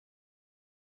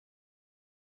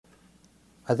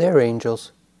Are there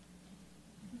angels?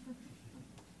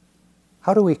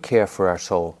 How do we care for our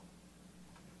soul?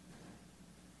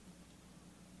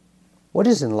 What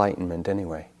is enlightenment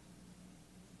anyway?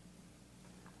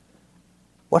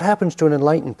 What happens to an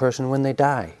enlightened person when they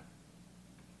die?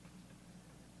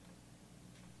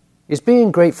 Is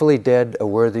being gratefully dead a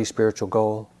worthy spiritual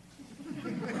goal?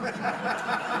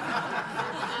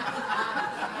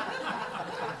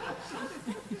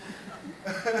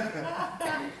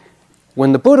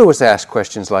 When the Buddha was asked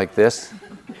questions like this,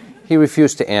 he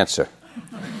refused to answer.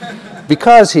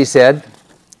 Because, he said,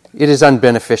 it is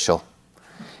unbeneficial.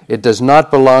 It does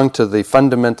not belong to the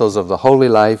fundamentals of the holy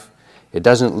life. It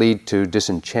doesn't lead to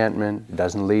disenchantment. It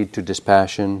doesn't lead to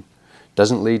dispassion. It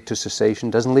doesn't lead to cessation.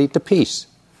 It doesn't lead to peace.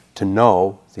 To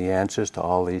know the answers to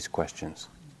all these questions.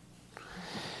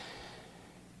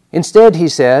 Instead, he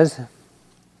says,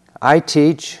 I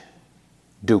teach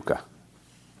dukkha.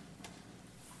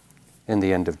 And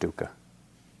the end of dukkha.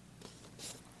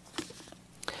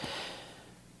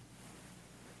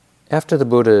 After the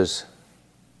Buddha's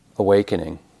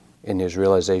awakening in his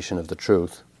realization of the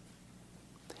truth,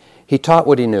 he taught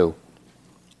what he knew.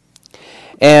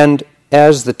 And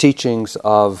as the teachings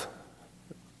of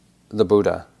the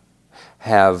Buddha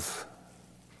have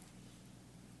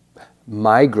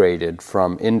migrated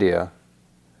from India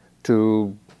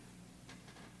to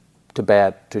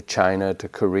Tibet, to China, to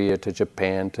Korea, to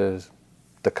Japan, to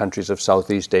the countries of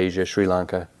Southeast Asia, Sri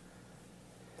Lanka.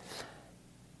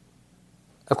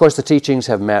 Of course, the teachings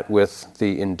have met with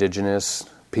the indigenous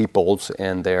peoples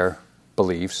and their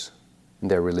beliefs, and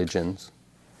their religions.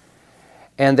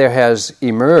 And there has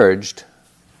emerged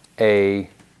a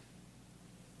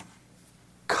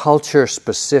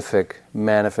culture-specific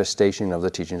manifestation of the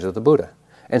teachings of the Buddha.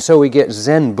 And so we get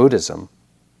Zen Buddhism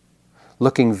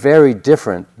looking very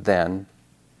different than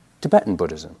Tibetan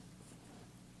Buddhism,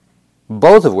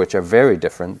 both of which are very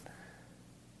different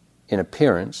in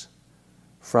appearance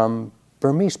from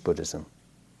Burmese Buddhism.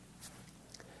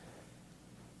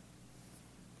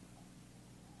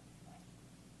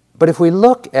 But if we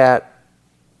look at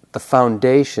the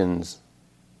foundations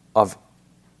of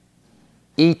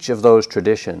each of those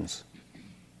traditions,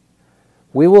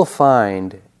 we will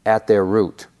find at their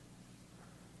root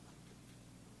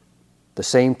the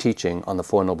same teaching on the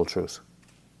Four Noble Truths.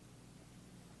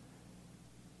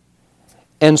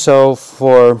 And so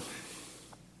for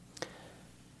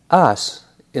us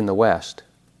in the West,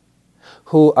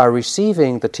 who are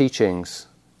receiving the teachings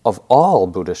of all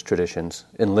Buddhist traditions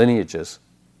and lineages,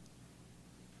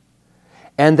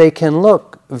 and they can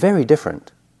look very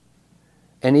different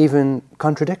and even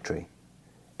contradictory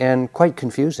and quite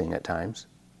confusing at times,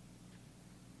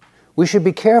 we should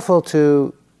be careful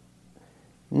to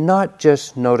not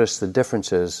just notice the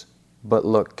differences, but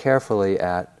look carefully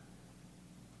at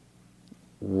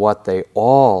what they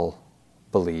all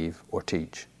believe or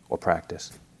teach or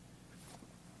practice.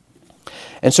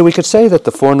 And so we could say that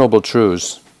the Four Noble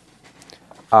Truths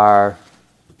are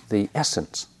the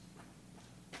essence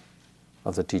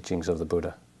of the teachings of the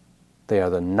Buddha. They are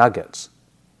the nuggets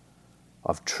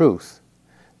of truth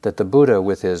that the Buddha,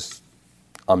 with his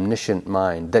omniscient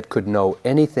mind that could know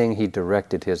anything he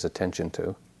directed his attention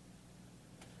to,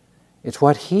 it's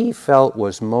what he felt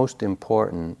was most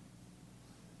important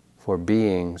for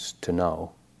beings to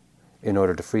know in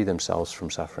order to free themselves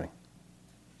from suffering.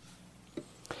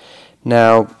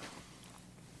 Now,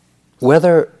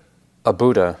 whether a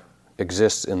Buddha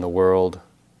exists in the world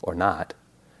or not,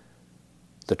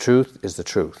 the truth is the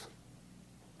truth.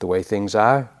 The way things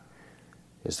are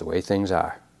is the way things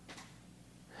are.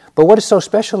 But what is so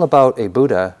special about a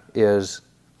Buddha is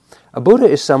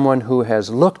someone who has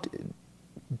looked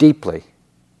deeply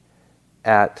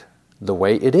at the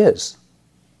way it is,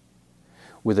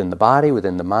 within the body,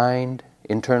 within the mind,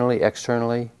 internally,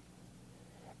 externally,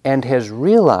 and has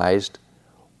realized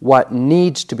what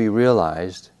needs to be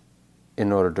realized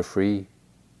in order to free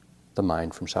the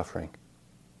mind from suffering.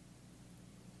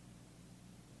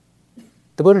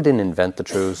 The Buddha didn't invent the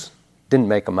truths, didn't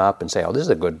make them up and say, oh, this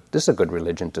is a good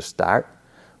religion to start,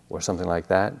 or something like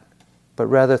that, but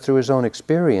rather through his own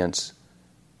experience,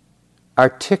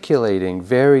 articulating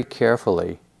very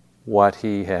carefully what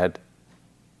he had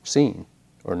seen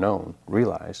or known,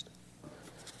 realized.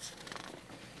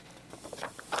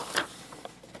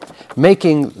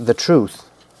 Making the truth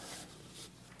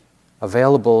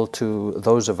available to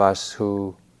those of us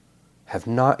who have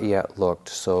not yet looked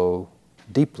so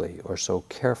deeply or so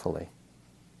carefully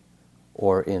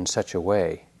or in such a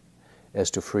way as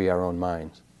to free our own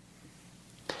minds.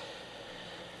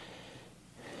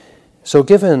 So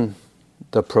given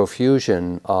the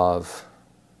profusion of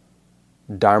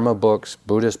Dharma books,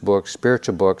 Buddhist books,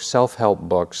 spiritual books, self-help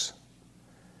books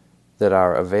that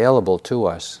are available to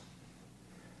us,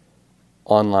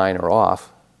 online or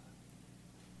off,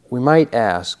 we might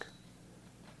ask,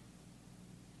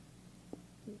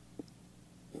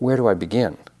 where do I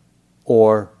begin?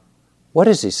 Or, what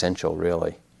is essential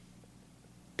really?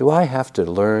 Do I have to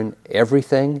learn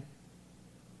everything?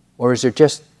 Or is there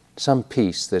just some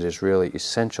piece that is really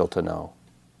essential to know?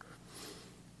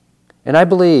 And I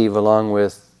believe, along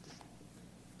with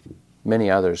many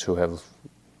others who have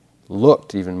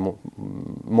looked even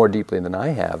more deeply than I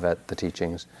have at the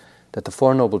teachings, that the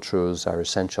Four Noble Truths are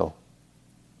essential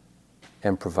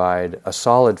and provide a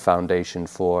solid foundation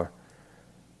for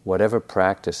whatever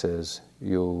practices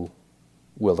you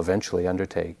will eventually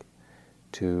undertake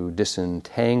to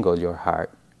disentangle your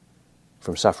heart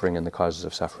from suffering and the causes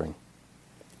of suffering.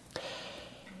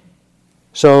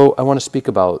 So I want to speak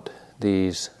about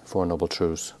these Four Noble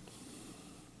Truths.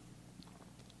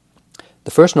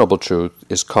 The first Noble Truth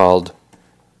is called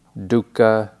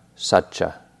Dukkha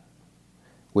Satcha,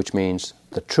 which means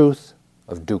the truth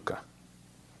of dukkha.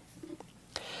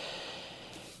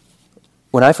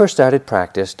 When I first started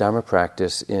practice, Dharma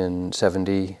practice in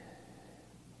 75,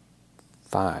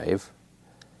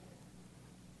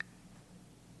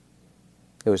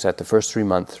 it was at the first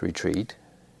 3-month retreat,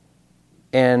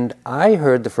 and I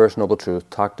heard the First Noble Truth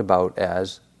talked about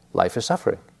as life is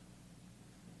suffering.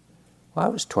 Well, I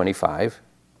was 25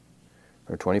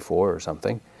 or 24 or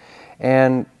something,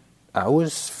 and I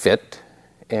was fit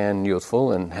and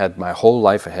youthful and had my whole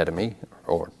life ahead of me,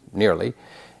 or nearly,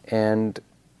 and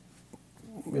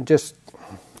just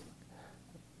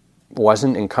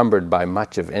wasn't encumbered by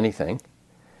much of anything.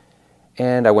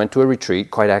 And I went to a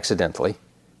retreat quite accidentally,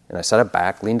 and I sat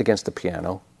back, leaned against the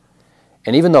piano,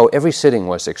 and even though every sitting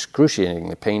was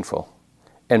excruciatingly painful,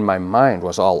 and my mind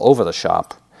was all over the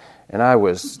shop, and I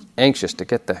was anxious to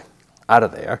get out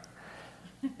of there,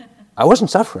 I wasn't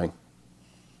suffering.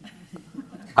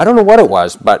 I don't know what it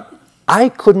was, but I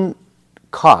couldn't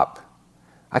cop.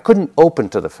 I couldn't open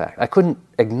to the fact. I couldn't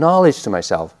acknowledge to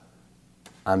myself,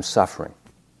 I'm suffering.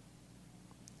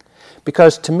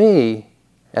 Because to me,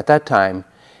 at that time,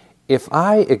 if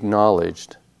I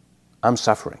acknowledged I'm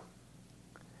suffering,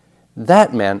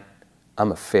 that meant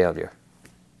I'm a failure.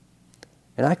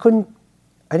 And I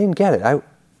didn't get it.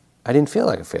 I didn't feel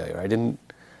like a failure.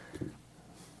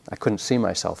 I couldn't see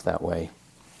myself that way.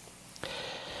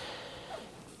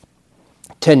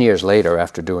 10 years later,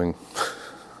 after doing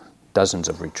dozens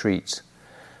of retreats,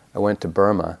 I went to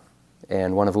Burma,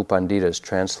 and one of U Pandita's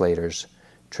translators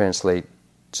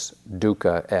translates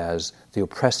dukkha as the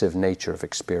oppressive nature of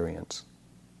experience.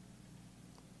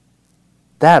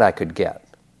 That I could get.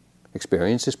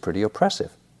 Experience is pretty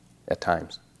oppressive at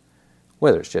times.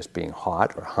 Whether it's just being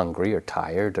hot or hungry or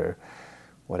tired or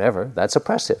whatever, that's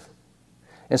oppressive.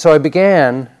 And so I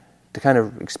began to kind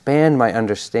of expand my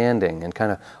understanding and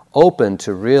kind of open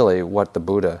to really what the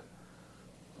Buddha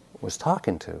was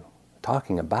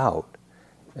talking about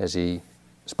as he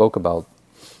spoke about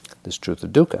this truth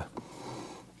of dukkha.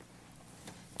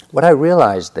 What I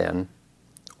realized then,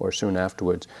 or soon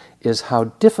afterwards, is how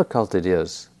difficult it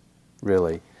is,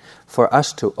 really, for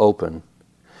us to open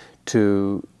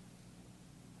to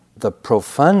the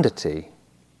profundity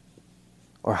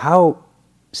or how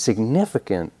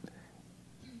significant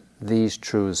these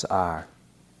truths are.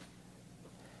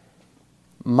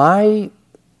 My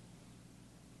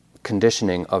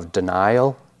conditioning of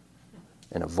denial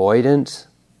and avoidance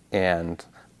and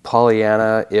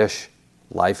Pollyanna-ish,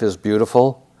 life is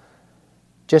beautiful,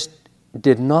 just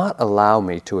did not allow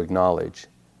me to acknowledge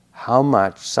how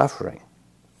much suffering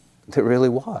there really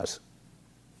was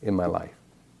in my life.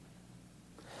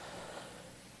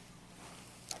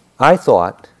 I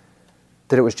thought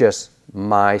that it was just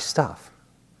my stuff,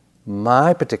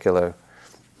 my particular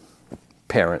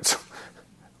parents,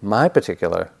 my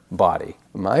particular body,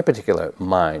 my particular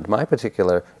mind, my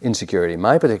particular insecurity,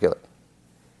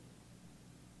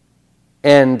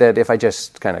 and that if I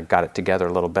just kind of got it together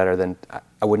a little better, then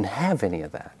I wouldn't have any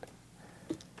of that.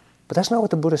 But that's not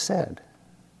what the Buddha said.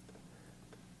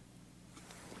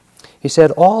 He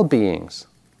said all beings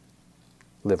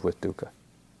live with dukkha.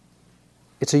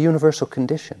 It's a universal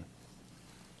condition.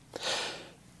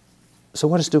 So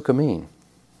what does dukkha mean,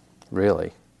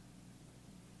 really,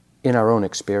 in our own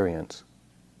experience?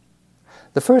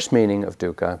 The first meaning of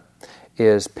dukkha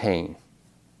is pain,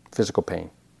 physical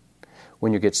pain.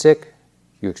 When you get sick,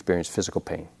 you experience physical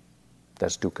pain.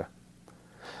 That's dukkha.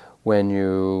 When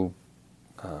you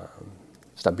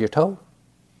stub your toe,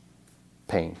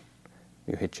 pain.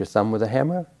 You hit your thumb with a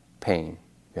hammer, pain.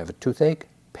 You have a toothache,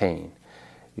 pain.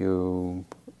 You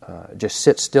just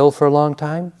sit still for a long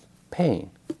time,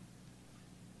 pain.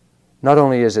 Not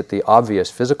only is it the obvious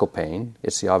physical pain,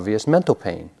 it's the obvious mental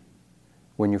pain.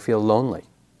 When you feel lonely,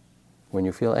 when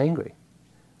you feel angry,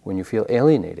 when you feel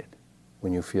alienated,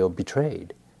 when you feel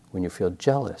betrayed, when you feel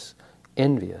jealous,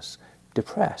 envious,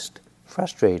 depressed,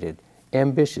 frustrated,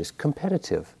 ambitious,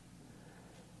 competitive.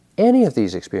 Any of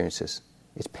these experiences,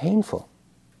 it's painful.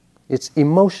 It's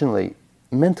emotionally,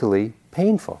 mentally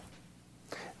painful.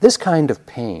 This kind of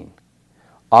pain,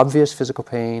 obvious physical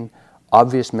pain,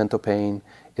 obvious mental pain,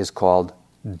 is called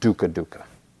dukkha.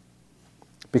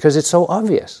 Because it's so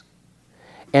obvious.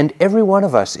 And every one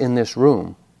of us in this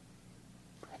room,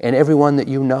 and everyone that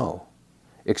you know,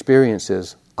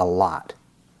 experiences a lot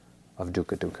of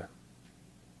dukkha.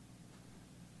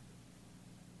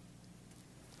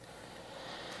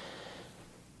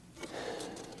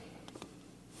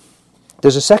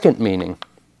 There's a second meaning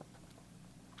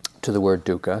to the word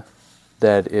dukkha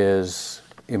that is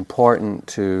important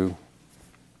to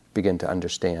begin to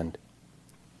understand.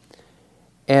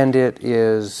 And it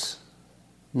is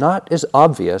not as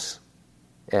obvious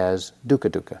as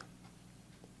dukkha.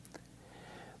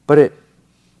 But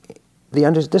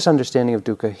this understanding of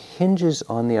dukkha hinges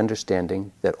on the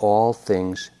understanding that all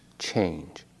things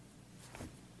change,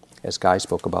 as Guy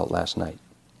spoke about last night.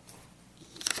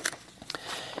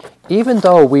 Even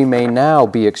though we may now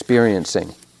be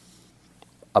experiencing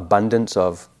abundance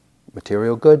of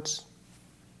material goods,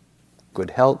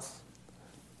 good health,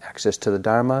 access to the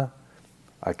Dharma,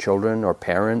 our children or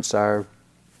parents are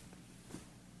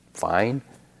fine.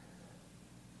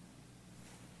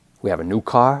 We have a new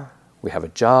car, we have a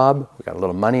job, we got a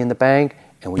little money in the bank,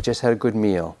 and we just had a good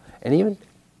meal. And even,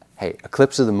 hey,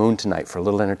 eclipse of the moon tonight for a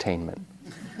little entertainment.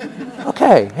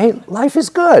 Okay, hey, life is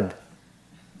good.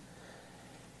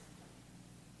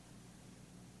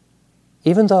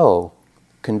 Even though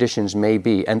conditions may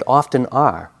be, and often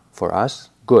are, for us,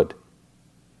 good,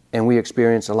 and we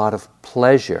experience a lot of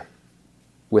pleasure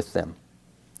with them,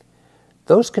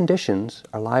 those conditions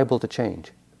are liable to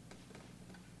change.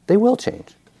 They will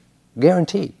change,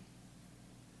 guaranteed.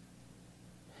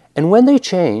 And when they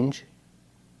change,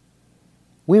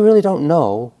 we really don't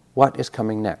know what is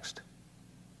coming next.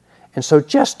 And so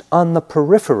just on the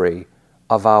periphery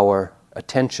of our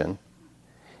attention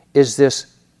is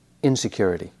this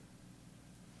insecurity.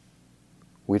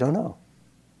 We don't know.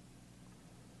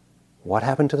 What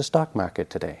happened to the stock market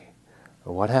today?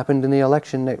 Or what happened in the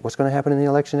election? What's going to happen in the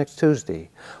election next Tuesday?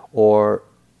 Or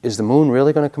is the moon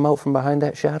really going to come out from behind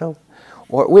that shadow?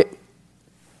 Or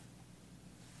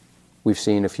we've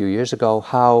seen a few years ago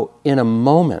how in a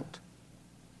moment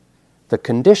the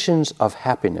conditions of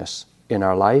happiness in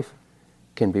our life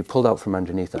can be pulled out from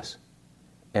underneath us.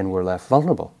 And we're left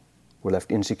vulnerable. We're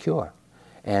left insecure.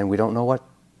 And we don't know what.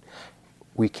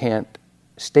 We can't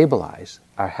stabilize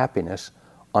our happiness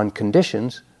on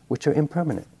conditions which are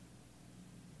impermanent.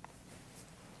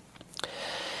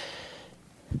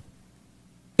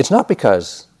 It's not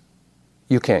because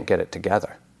you can't get it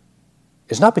together.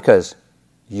 It's not because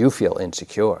you feel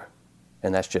insecure,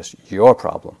 and that's just your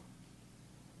problem.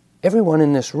 Everyone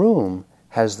in this room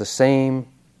has the same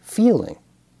feeling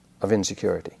of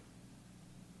insecurity.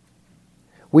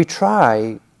 We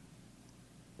try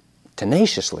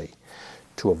tenaciously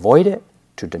to avoid it,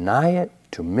 to deny it,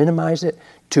 to minimize it,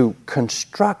 to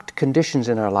construct conditions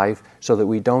in our life so that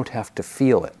we don't have to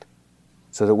feel it,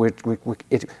 so that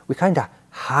we kind of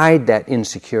hide that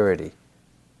insecurity.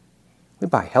 We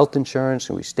buy health insurance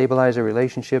and we stabilize our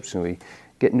relationships and we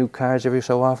get new cars every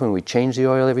so often, we change the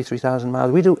oil every 3,000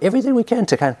 miles. We do everything we can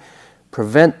to kind of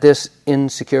prevent this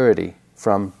insecurity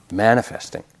from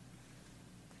manifesting.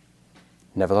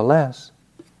 Nevertheless,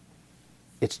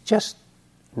 it's just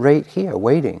right here,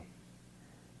 waiting.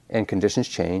 And conditions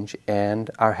change, and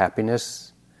our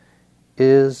happiness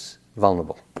is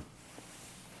vulnerable.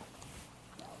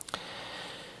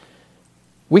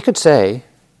 We could say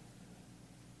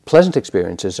pleasant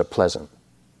experiences are pleasant.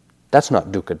 That's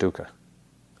not dukkha.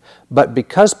 But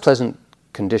because pleasant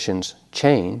conditions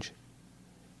change,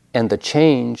 and the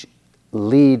change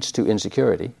leads to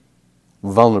insecurity,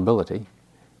 vulnerability,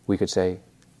 we could say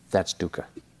that's dukkha.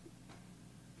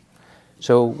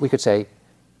 So we could say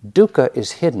dukkha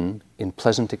is hidden in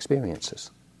pleasant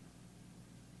experiences.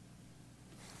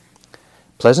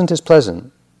 Pleasant is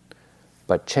pleasant,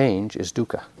 but change is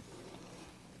dukkha.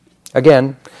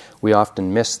 Again, we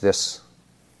often miss this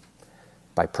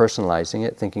by personalizing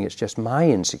it, thinking it's just my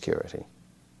insecurity.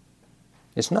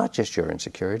 It's not just your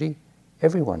insecurity.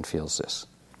 Everyone feels this.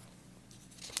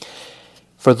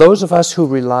 For those of us who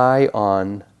rely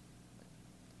on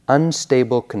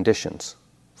unstable conditions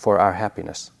for our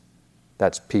happiness,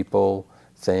 that's people,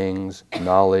 things,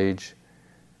 knowledge,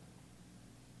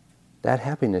 that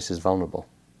happiness is vulnerable.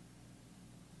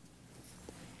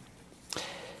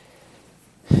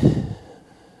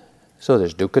 So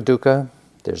there's dukkha,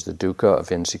 there's the dukkha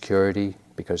of insecurity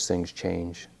because things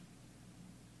change.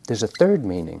 There's a third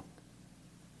meaning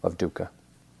of dukkha,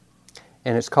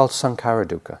 and it's called sankhara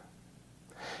dukkha.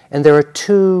 And there are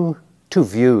two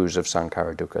views of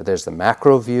sankhara dukkha. There's the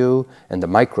macro view and the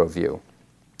micro view.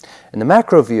 And the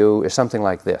macro view is something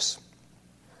like this.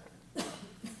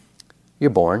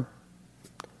 You're born,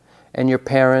 and your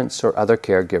parents or other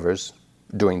caregivers,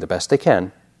 doing the best they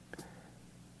can,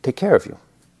 take care of you.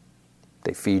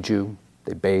 They feed you,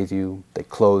 they bathe you, they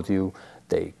clothe you,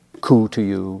 they coo to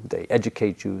you, they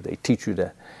educate you, they teach you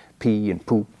to pee and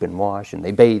poop and wash, and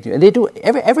they bathe you, and they do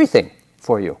everything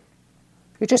for you.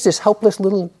 You're just this helpless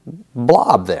little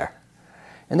blob there.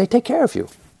 And they take care of you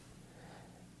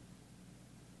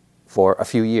for a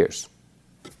few years.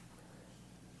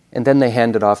 And then they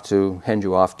hand you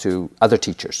off to other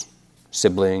teachers,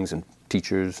 siblings and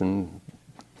teachers and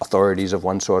authorities of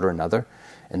one sort or another,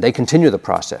 and they continue the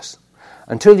process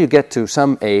until you get to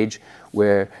some age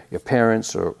where your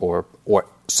parents or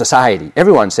society,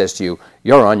 everyone says to you,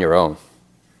 you're on your own.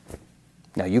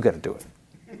 Now you got to do it.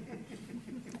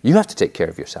 You have to take care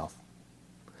of yourself.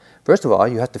 First of all,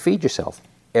 you have to feed yourself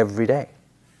every day.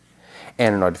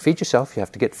 And in order to feed yourself, you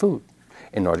have to get food.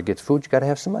 In order to get food, you got to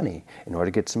have some money. In order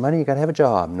to get some money, you got to have a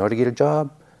job. In order to get a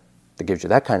job that gives you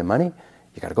that kind of money,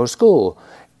 you got to go to school.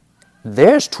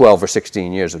 There's 12 or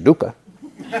 16 years of dukkha.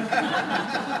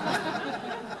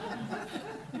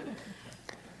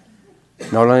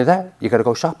 Not only that, you got to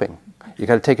go shopping. You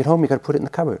got to take it home, you got to put it in the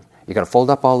cupboard. You got to fold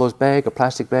up all those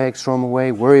plastic bags, throw them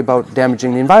away, worry about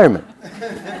damaging the environment.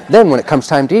 Then when it comes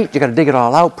time to eat, you got to dig it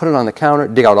all out, put it on the counter,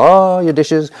 dig out all your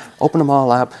dishes, open them all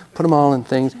up, put them all in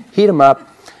things, heat them up,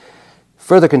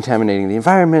 further contaminating the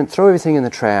environment, throw everything in the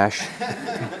trash,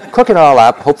 cook it all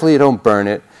up, hopefully you don't burn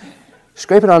it,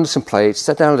 scrape it onto some plates,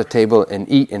 sit down at the table and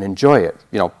eat and enjoy it.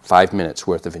 5 minutes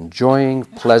worth of enjoying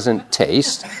pleasant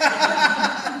taste.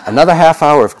 Another half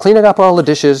hour of cleaning up all the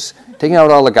dishes, taking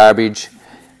out all the garbage,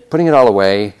 putting it all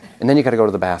away, and then you got to go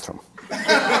to the bathroom.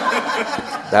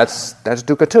 That's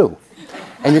dukkha too.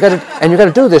 And you got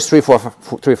to do this three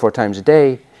or four times a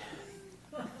day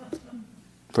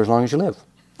for as long as you live.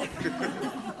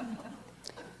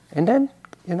 And then,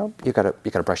 you got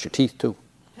to brush your teeth too.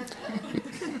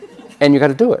 And you got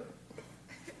to do it.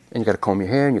 And you got to comb your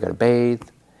hair, and you got to bathe,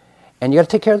 and you got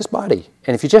to take care of this body.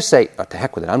 And if you just say, "Oh, to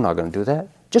heck with it, I'm not going to do that,"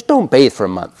 just don't bathe for a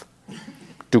month.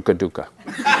 Dukkha.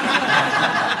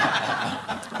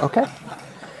 Okay?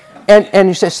 And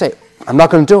you say, "I'm not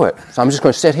going to do it, so I'm just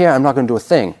going to sit here, I'm not going to do a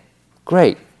thing."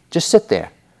 Great. Just sit there.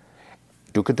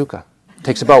 Dukkha.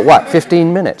 Takes about what?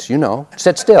 15 minutes,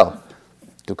 Sit still.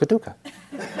 Dukkha.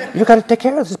 You got to take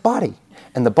care of this body.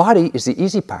 And the body is the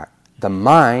easy part. The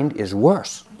mind is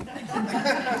worse.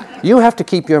 You have to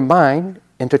keep your mind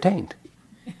entertained.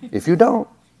 If you don't,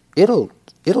 it'll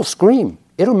scream.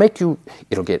 It'll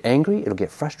get angry, it'll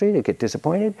get frustrated, it'll get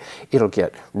disappointed, it'll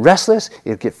get restless,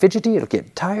 it'll get fidgety, it'll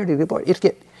get tired, it'll get bored,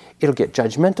 it'll get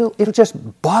judgmental, it'll just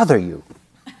bother you.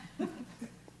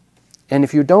 And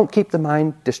if you don't keep the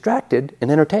mind distracted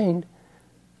and entertained,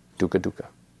 dukkha.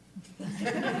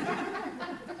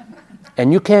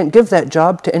 And you can't give that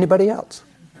job to anybody else.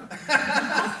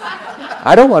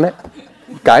 I don't want it.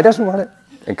 Guy doesn't want it.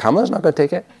 And Kamala's not going to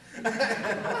take it.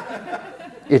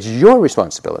 It's your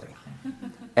responsibility.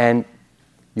 And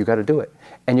you got to do it.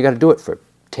 And you got to do it for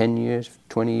 10 years,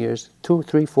 20 years, 2,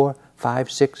 3, 4,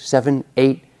 5, 6, 7,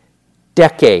 8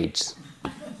 decades.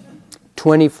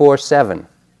 24/7.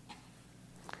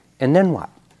 And then what?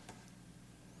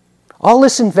 All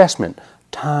this investment,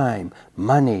 time,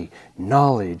 money,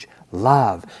 knowledge,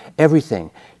 love,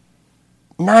 everything.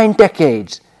 9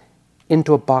 decades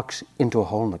into a box, into a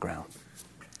hole in the ground.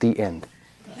 The end.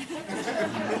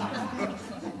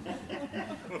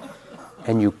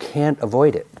 And you can't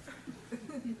avoid it.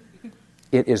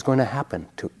 It is going to happen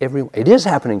to everyone. It is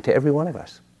happening to every one of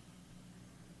us.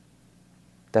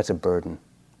 That's a burden.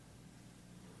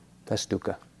 That's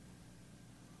dukkha.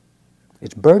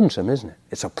 It's burdensome, isn't it?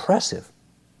 It's oppressive.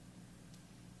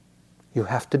 You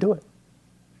have to do it.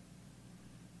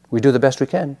 We do the best we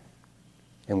can,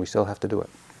 and we still have to do it.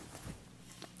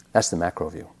 That's the macro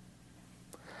view.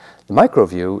 The micro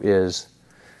view is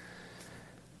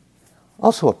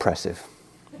also oppressive.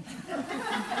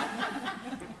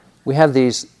 We have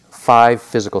these 5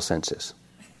 physical senses: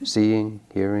 seeing,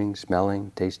 hearing,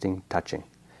 smelling, tasting, touching.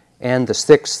 And the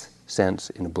 6th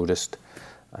sense in a Buddhist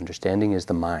understanding is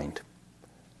the mind.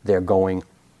 They're going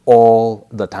all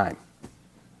the time.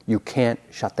 you can't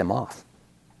shut them off.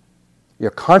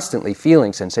 You're constantly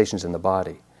feeling sensations in the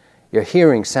body. You're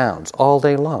hearing sounds all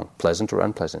day long, pleasant or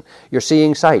unpleasant. You're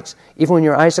seeing sights. Even when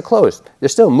your eyes are closed,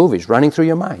 there's still movies running through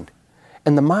your mind.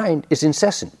 And the mind is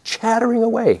incessant, chattering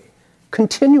away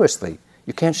continuously.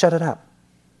 You can't shut it up.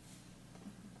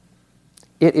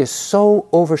 It is so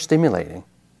overstimulating.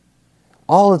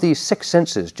 All of these 6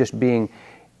 senses just being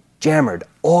jammered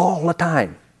all the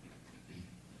time.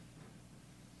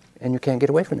 And you can't get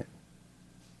away from it.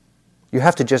 You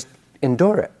have to just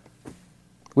endure it.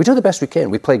 We do the best we can.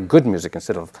 We play good music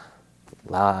instead of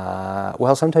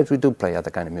well, sometimes we do play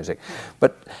other kind of music.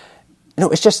 But,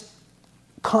 it's just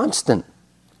constant.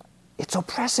 It's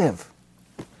oppressive.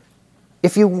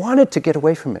 If you wanted to get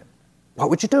away from it, what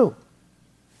would you do?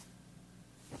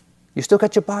 You still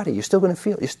got your body. You're still going to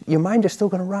feel. Your mind is still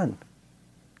going to run.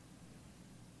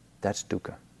 That's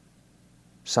dukkha.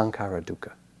 Sankhara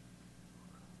dukkha.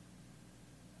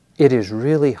 It is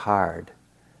really hard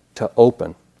to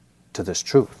open to this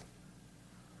truth.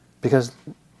 Because,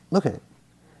 look at it.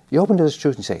 You open to this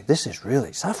truth and say, this is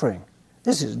really suffering.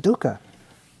 This is dukkha.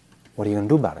 What are you going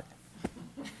to do about it?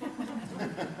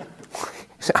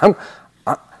 You say,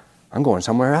 I'm going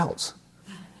somewhere else.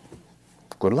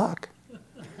 Good luck.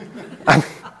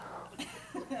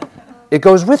 It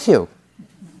goes with you.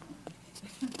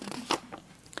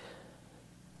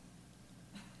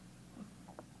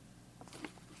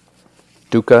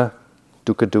 Dukkha,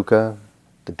 dukkha, dukkha,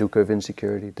 the dukkha of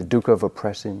insecurity, the dukkha of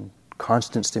oppressing,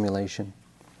 constant stimulation.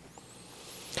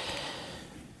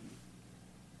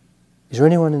 Is there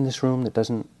anyone in this room that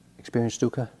doesn't experience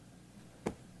dukkha?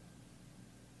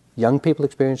 Young people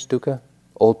experience dukkha,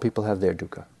 old people have their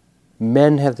dukkha.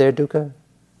 Men have their dukkha,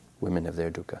 women have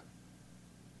their dukkha.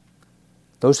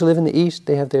 Those who live in the East,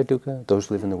 they have their dukkha. Those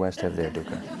who live in the West have their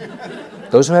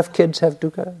dukkha. Those who have kids have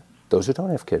dukkha. Those who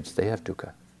don't have kids, they have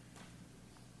dukkha.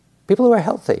 People who are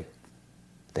healthy,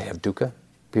 they have dukkha.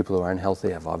 People who are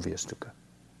unhealthy have obvious dukkha.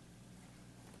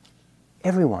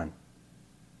 Everyone,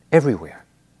 everywhere,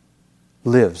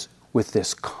 lives with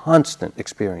this constant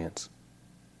experience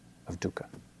of dukkha.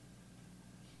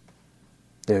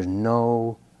 There's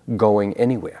no going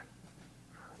anywhere.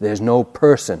 There's no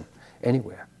person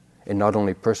anywhere. And not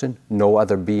only person, no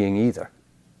other being either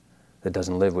that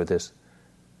doesn't live with this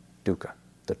dukkha,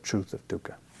 the truth of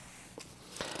dukkha.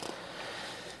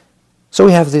 So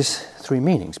we have these 3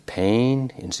 meanings: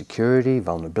 pain, insecurity,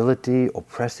 vulnerability,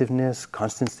 oppressiveness,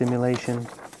 constant stimulation.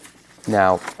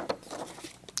 Now,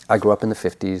 I grew up in the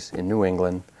 50s in New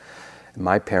England.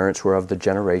 My parents were of the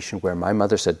generation where my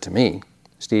mother said to me,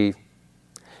 Steve,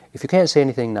 if you can't say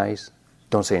anything nice,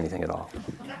 don't say anything at all.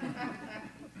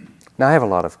 Now, I have a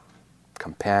lot of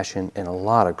compassion and a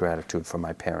lot of gratitude for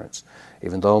my parents,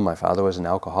 even though my father was an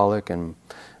alcoholic and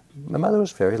my mother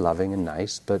was very loving and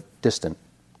nice, but distant.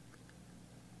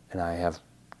 And I have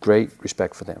great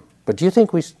respect for them. But do you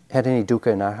think we had any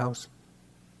dukkha in our house?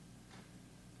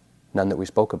 None that we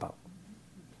spoke about.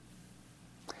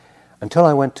 Until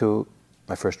I went to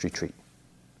my first retreat.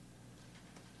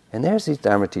 And there's these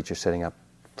Dharma teachers sitting up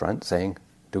front saying,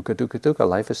 dukkha, dukkha, dukkha,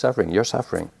 life is suffering, you're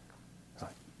suffering.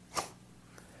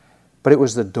 But it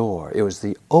was the door, it was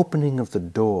the opening of the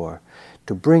door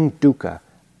to bring dukkha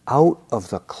out of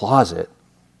the closet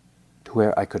to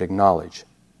where I could acknowledge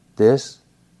this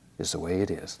is the way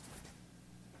it is.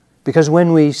 Because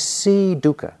when we see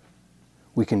dukkha,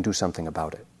 we can do something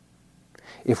about it.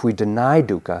 If we deny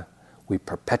dukkha, we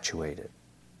perpetuate it.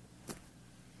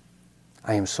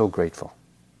 I am so grateful.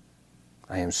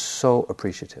 I am so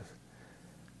appreciative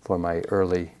for my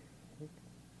early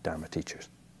Dharma teachers.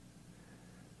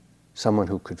 Someone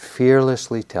who could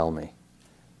fearlessly tell me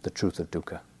the truth of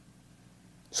dukkha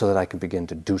so that I could begin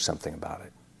to do something about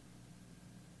it.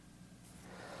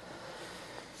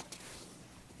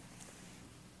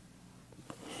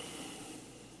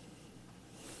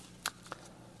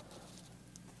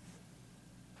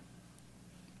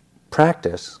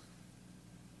 Practice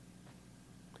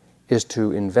is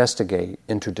to investigate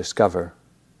and to discover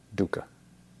dukkha.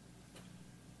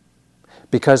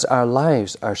 Because our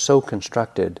lives are so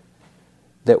constructed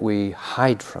that we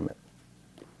hide from it.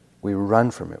 We run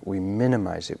from it. We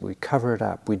minimize it. We cover it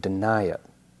up. We deny it.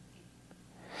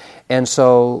 And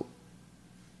so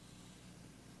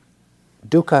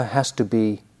dukkha has to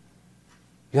be,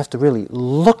 you have to really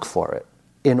look for it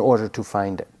in order to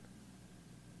find it.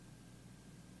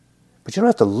 But you don't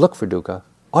have to look for dukkha.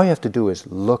 All you have to do is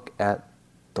look at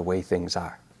the way things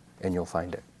are, and you'll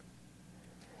find it.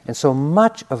 And so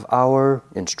much of our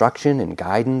instruction and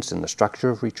guidance and the structure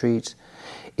of retreats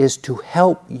is to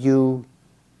help you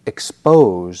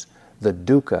expose the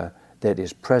dukkha that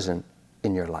is present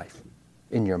in your life.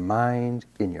 in your mind,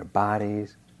 in your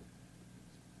bodies.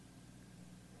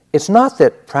 It's not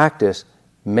that practice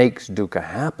makes dukkha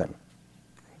happen.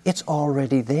 It's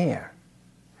already there.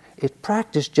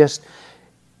 Practice just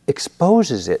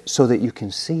exposes it so that you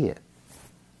can see it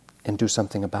and do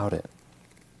something about it.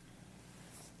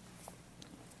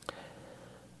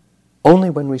 Only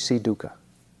when we see dukkha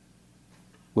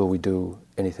will we do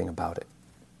anything about it.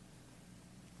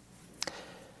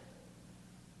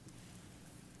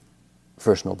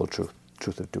 First noble truth,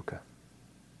 truth of dukkha.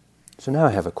 So now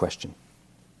I have a question.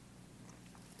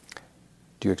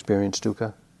 Do you experience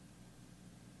dukkha?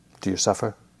 Do you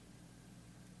suffer?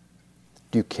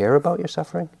 Do you care about your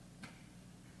suffering?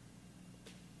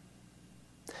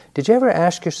 Did you ever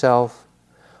ask yourself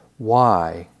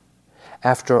why,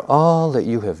 after all that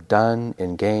you have done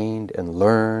and gained and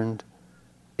learned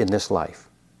in this life,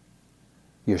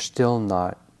 you're still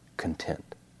not content?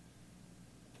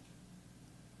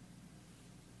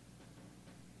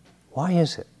 Why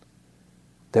is it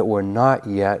that we're not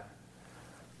yet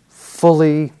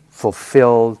fully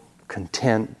fulfilled,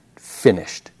 content,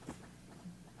 finished?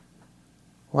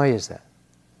 Why is that?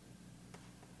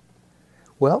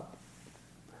 Well,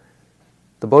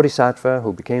 the Bodhisattva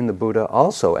who became the Buddha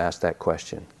also asked that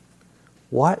question.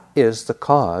 What is the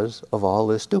cause of all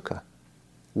this dukkha?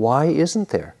 Why isn't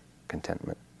there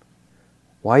contentment?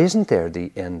 Why isn't there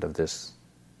the end of this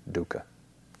dukkha?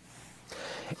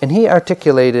 And he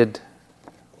articulated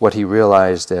what he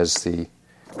realized as the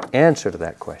answer to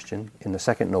that question in the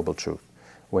second noble truth,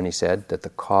 when he said that the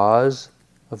cause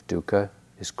of dukkha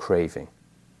is craving.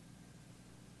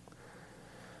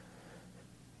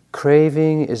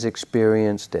 Craving is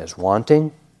experienced as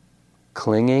wanting,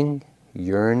 clinging,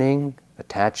 yearning,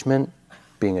 attachment,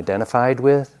 being identified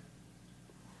with.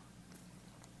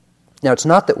 Now, it's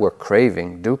not that we're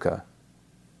craving dukkha.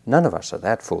 None of us are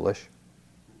that foolish.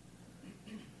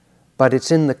 But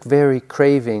it's in the very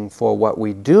craving for what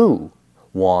we do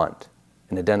want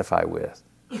and identify with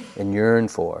and yearn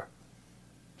for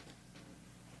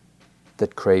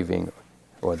that craving,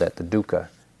 or that the dukkha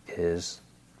is,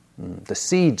 the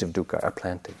seeds of dukkha are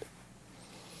planted.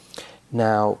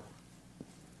 Now,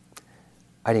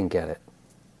 I didn't get it.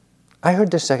 I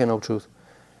heard this second noble truth,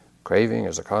 craving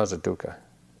is the cause of dukkha.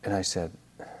 And I said,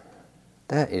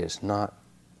 that's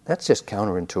just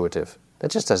counterintuitive.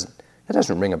 That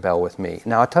doesn't ring a bell with me.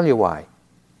 Now, I'll tell you why.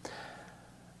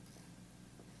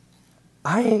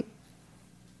 I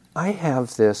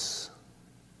have this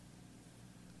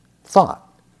thought,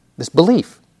 this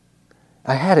belief.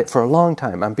 I had it for a long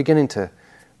time. I'm beginning to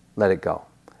let it go.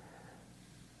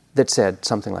 That said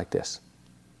something like this.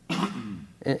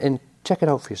 And check it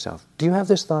out for yourself. Do you have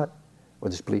this thought or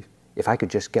this belief? If I could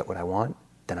just get what I want,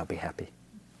 then I'll be happy.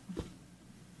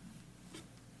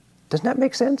 Doesn't that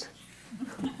make sense?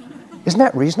 Isn't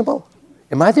that reasonable?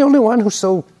 Am I the only one who's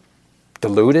so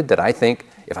deluded that I think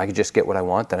if I could just get what I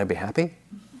want, then I'd be happy?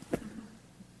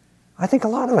 I think a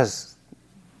lot of us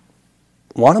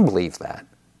want to believe that.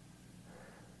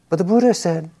 But the Buddha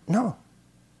said, no.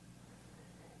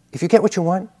 If you get what you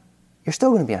want, you're still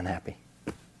going to be unhappy.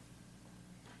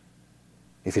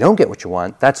 If you don't get what you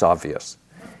want, that's obvious.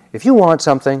 If you want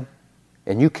something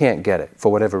and you can't get it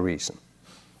for whatever reason,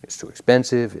 it's too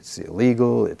expensive, it's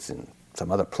illegal, it's in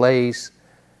some other place,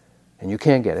 and you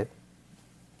can't get it,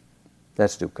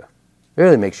 that's dukkha. It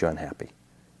really makes you unhappy.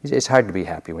 It's hard to be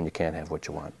happy when you can't have what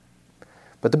you want.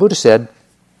 But the Buddha said,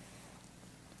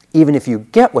 even if you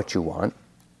get what you want,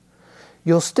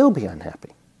 you'll still be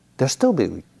unhappy. There'll still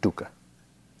be dukkha.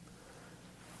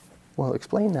 Well,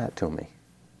 explain that to me.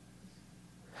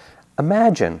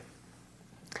 Imagine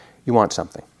you want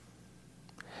something,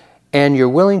 and you're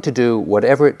willing to do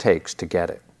whatever it takes to get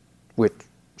it, which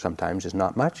sometimes is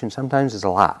not much and sometimes is a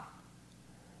lot.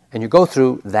 And you go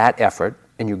through that effort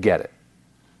and you get it.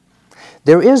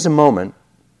 There is a moment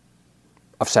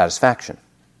of satisfaction.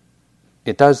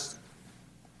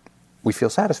 We feel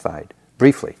satisfied,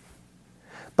 briefly.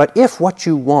 But if what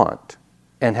you want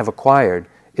and have acquired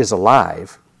is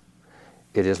alive,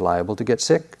 it is liable to get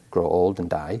sick, grow old, and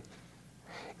die.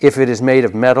 If it is made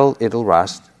of metal, it'll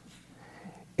rust.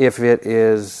 If it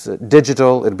is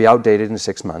digital, it'll be outdated in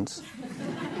 6 months.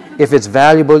 If it's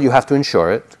valuable, you have to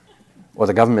insure it, or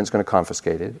the government's going to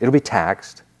confiscate it. It'll be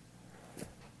taxed.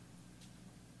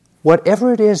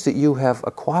 Whatever it is that you have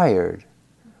acquired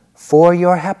for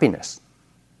your happiness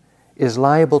is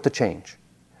liable to change.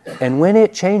 And when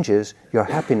it changes, your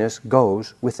happiness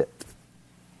goes with it.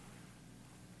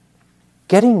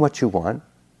 Getting what you want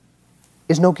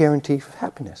is no guarantee for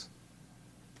happiness.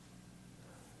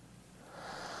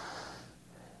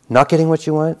 Not getting what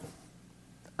you want,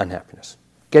 unhappiness.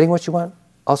 Getting what you want,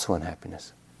 also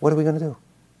unhappiness. What are we going to do?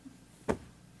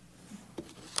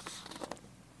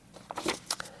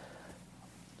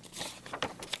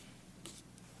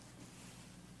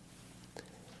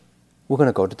 We're going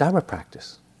to go to Dharma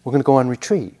practice. We're going to go on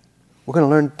retreat. We're going to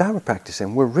learn Dharma practice,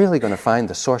 and we're really going to find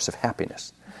the source of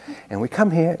happiness. And we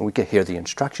come here, and we get hear the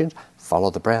instructions, follow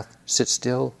the breath, sit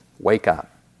still, wake up.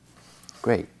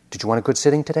 Great. Did you want a good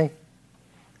sitting today?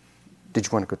 Did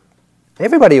you want a good...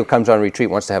 Everybody who comes on retreat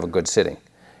wants to have a good sitting.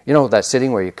 You know, that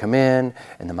sitting where you come in,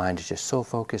 and the mind is just so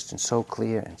focused and so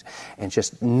clear, and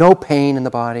just no pain in the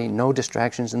body, no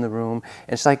distractions in the room,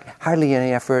 and it's like hardly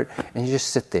any effort, and you just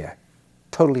sit there,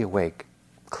 totally awake,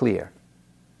 clear.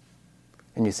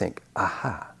 And you think,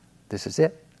 aha, this is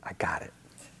it, I got it.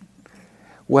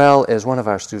 Well, as one of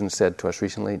our students said to us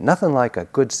recently, nothing like a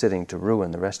good sitting to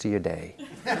ruin the rest of your day.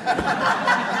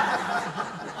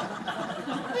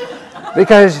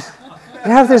 Because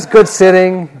you have this good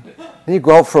sitting, and you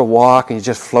go out for a walk, and you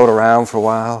just float around for a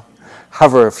while,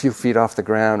 hover a few feet off the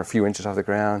ground, a few inches off the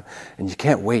ground, and you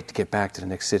can't wait to get back to the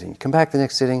next sitting. You come back to the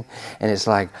next sitting, and it's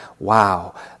like,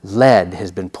 wow, lead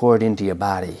has been poured into your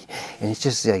body. And it's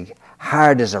just like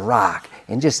hard as a rock,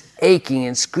 and just aching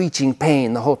and screeching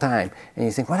pain the whole time. And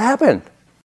you think, what happened?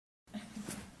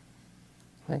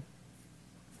 Right?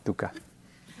 Dukkha.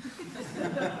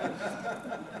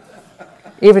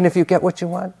 Even if you get what you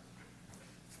want,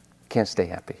 you can't stay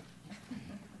happy.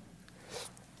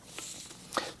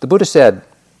 The Buddha said,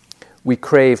 we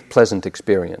crave pleasant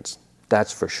experience.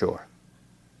 That's for sure.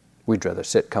 We'd rather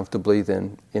sit comfortably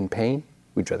than in pain.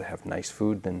 We'd rather have nice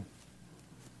food than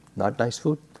not nice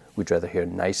food. We'd rather hear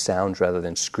nice sounds rather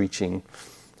than screeching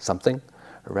something,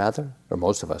 or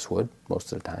most of us would,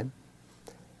 most of the time.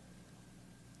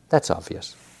 That's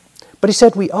obvious. But he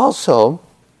said we also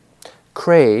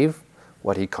crave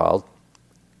what he called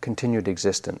continued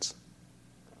existence.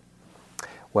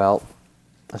 Well,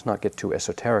 let's not get too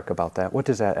esoteric about that. What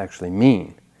does that actually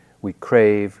mean? We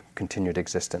crave continued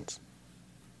existence.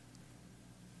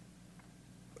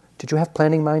 Did you have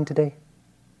planning mind today?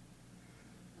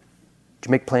 Did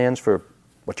you make plans for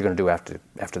what you're going to do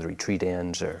after the retreat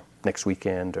ends, or next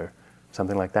weekend, or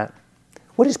something like that?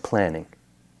 What is planning?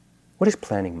 What is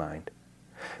planning mind?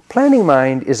 Planning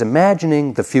mind is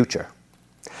imagining the future,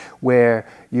 where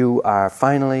you are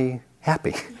finally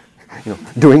happy,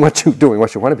 doing what you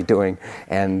want to be doing,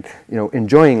 and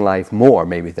enjoying life more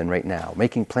maybe than right now,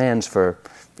 making plans for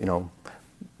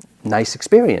nice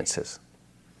experiences.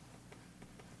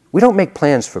 We don't make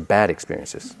plans for bad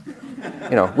experiences.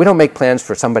 We don't make plans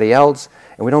for somebody else,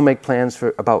 and we don't make plans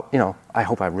for I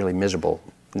hope I'm really miserable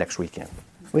next weekend.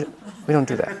 We don't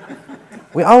do that.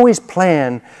 We always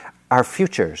plan our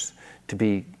futures to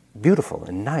be beautiful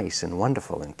and nice and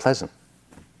wonderful and pleasant.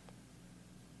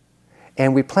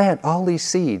 And we plant all these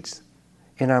seeds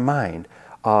in our mind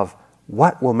of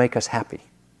what will make us happy.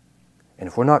 And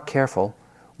if we're not careful,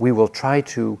 we will try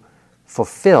to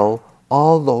fulfill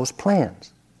all those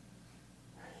plans.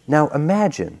 Now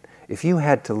imagine if you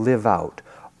had to live out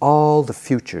all the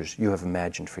futures you have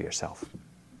imagined for yourself.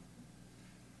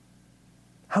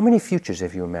 How many futures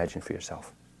have you imagined for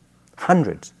yourself?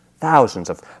 Hundreds, thousands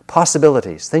of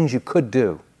possibilities, things you could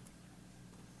do,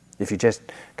 if you just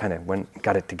kind of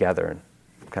got it together and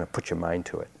kind of put your mind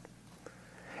to it.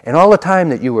 And all the time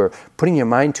that you were putting your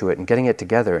mind to it and getting it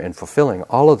together and fulfilling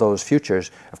all of those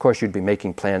futures, of course you'd be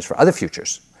making plans for other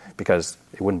futures, because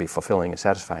it wouldn't be fulfilling and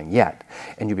satisfying yet.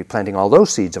 And you'd be planting all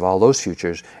those seeds of all those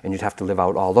futures, and you'd have to live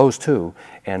out all those too.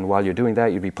 And while you're doing that,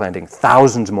 you'd be planting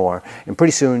thousands more. And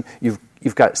pretty soon,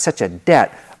 you've got such a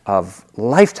debt of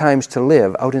lifetimes to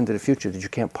live out into the future that you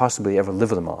can't possibly ever live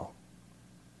them all.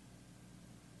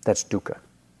 That's dukkha.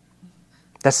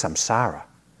 That's samsara.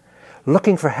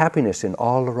 Looking for happiness in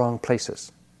all the wrong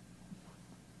places.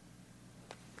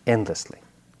 Endlessly.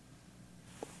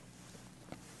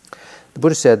 The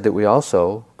Buddha said that we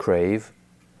also crave,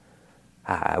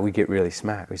 we get really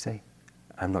smart. We say,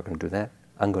 I'm not going to do that.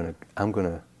 I'm going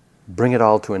to bring it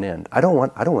all to an end. I don't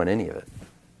want any of it.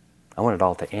 I want it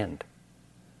all to end.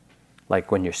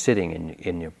 Like when you're sitting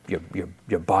and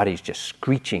your body's just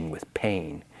screeching with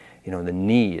pain. The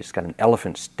knee has got an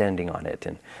elephant standing on it,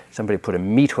 and somebody put a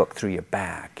meat hook through your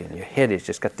back, and your head has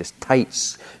just got this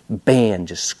tight band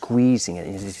just squeezing it.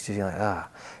 And you just feel like,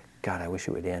 God, I wish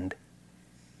it would end.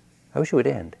 I wish it would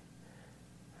end.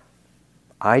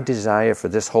 I desire for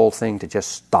this whole thing to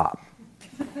just stop.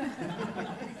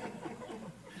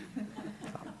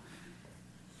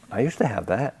 I used to have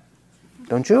that.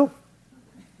 Don't you?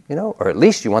 Or at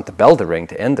least you want the bell to ring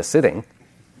to end the sitting.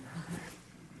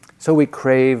 So we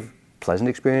crave pleasant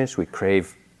experience, we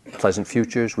crave pleasant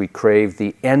futures, we crave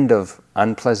the end of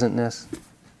unpleasantness,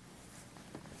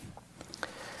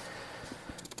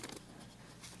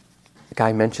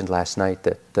 Guy mentioned last night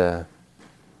that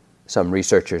some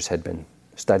researchers had been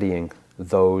studying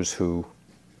those who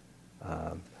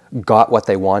got what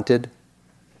they wanted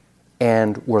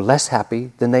and were less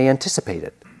happy than they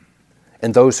anticipated.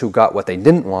 And those who got what they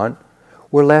didn't want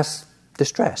were less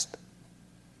distressed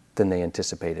than they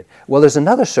anticipated. Well, there's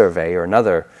another survey or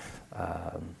another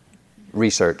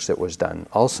research that was done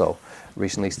also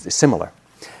recently, similar,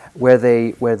 where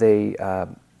they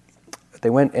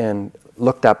went and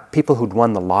looked up people who'd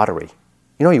won the lottery.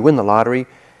 You know, you win the lottery,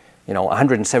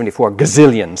 174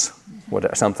 gazillions,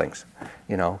 somethings,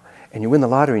 and you win the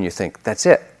lottery and you think, that's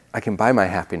it, I can buy my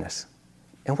happiness.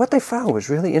 And what they found was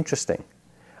really interesting.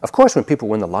 Of course, when people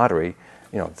win the lottery,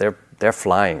 they're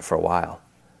flying for a while.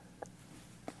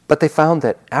 But they found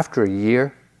that after a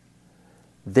year,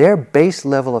 their base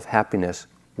level of happiness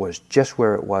was just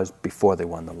where it was before they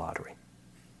won the lottery.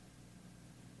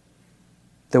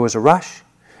 There was a rush,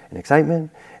 and excitement,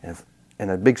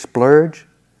 and a big splurge,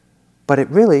 but it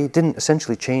really didn't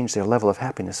essentially change their level of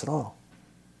happiness at all.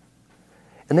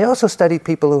 And they also studied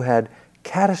people who had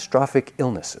catastrophic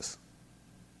illnesses.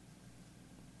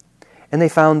 And they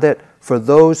found that for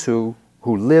those who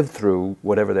lived through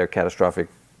whatever their catastrophic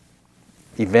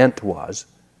event was,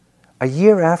 a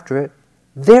year after it,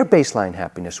 their baseline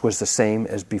happiness was the same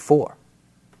as before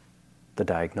the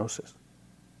diagnosis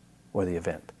or the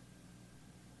event.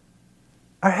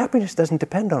 Our happiness doesn't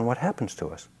depend on what happens to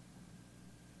us.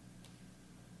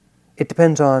 It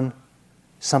depends on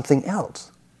something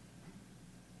else,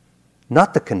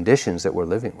 not the conditions that we're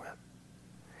living with.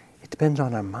 It depends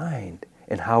on our mind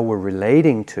and how we're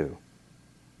relating to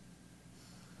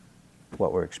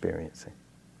what we're experiencing.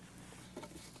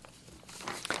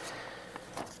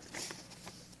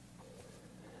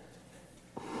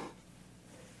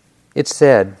 It's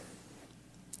said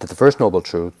that the first noble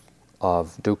truth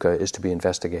of dukkha is to be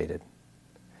investigated.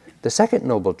 The second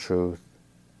noble truth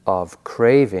of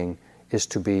craving is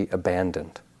to be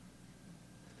abandoned,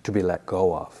 to be let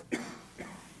go of.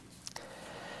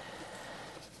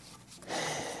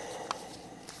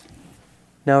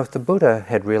 Now, if the Buddha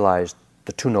had realized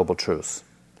the two noble truths,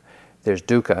 there's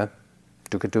dukkha,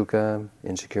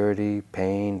 insecurity,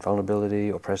 pain, vulnerability,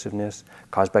 oppressiveness,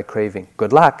 caused by craving.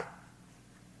 Good luck.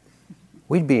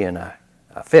 We'd be in a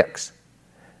fix.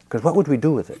 Because what would we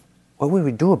do with it? What would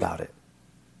we do about it?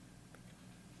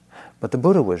 But the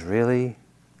Buddha was really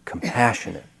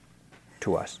compassionate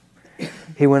to us.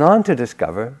 He went on to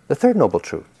discover the third noble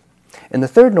truth. And the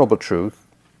third noble truth,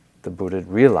 the Buddha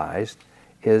realized,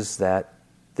 is that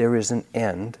there is an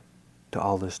end to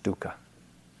all this dukkha.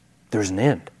 There's an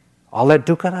end. All that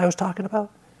dukkha that I was talking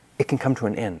about, it can come to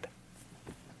an end.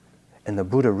 And the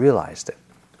Buddha realized it.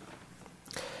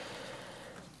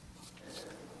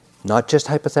 Not just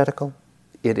hypothetical,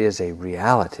 it is a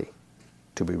reality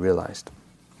to be realized.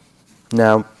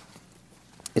 Now,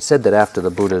 it's said that after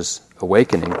the Buddha's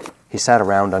awakening, he sat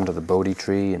around under the Bodhi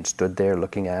tree and stood there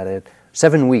looking at it.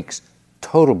 7 weeks,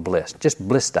 total bliss, just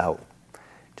blissed out,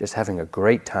 just having a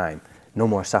great time. No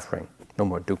more suffering, no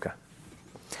more dukkha.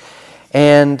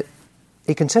 And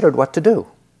he considered what to do.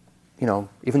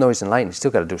 Even though he's enlightened, he's still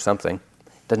got to do something.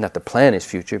 Doesn't have to plan his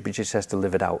future, but he just has to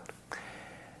live it out.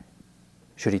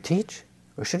 Should he teach?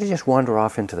 Or should he just wander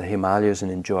off into the Himalayas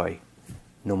and enjoy?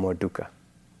 No more dukkha.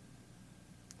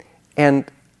 And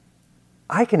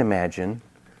I can imagine,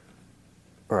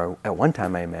 or at one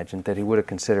time I imagined, that he would have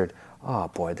considered, oh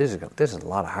boy, this is a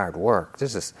lot of hard work.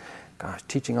 This is,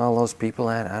 teaching all those people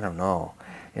that, I don't know.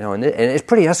 And it's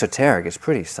pretty esoteric, it's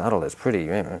pretty subtle, it's pretty...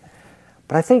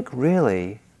 But I think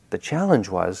really the challenge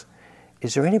was,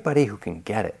 is there anybody who can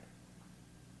get it?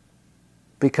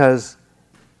 Because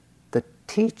the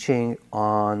teaching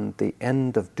on the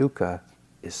end of dukkha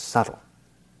is subtle.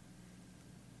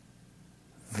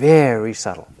 Very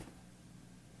subtle.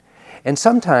 And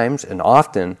sometimes, and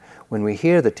often, when we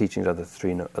hear the teachings of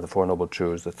the Four Noble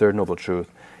Truths, the third noble truth,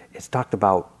 it's talked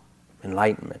about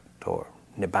enlightenment, or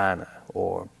nibbana,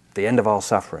 or the end of all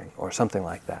suffering, or something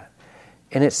like that.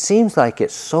 And it seems like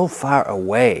it's so far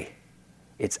away.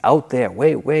 It's out there,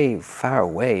 way, way far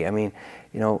away. I mean,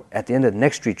 at the end of the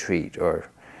next retreat, or,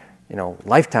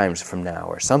 lifetimes from now,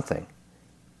 or something.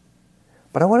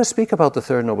 But I want to speak about the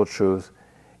third noble truth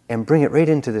and bring it right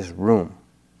into this room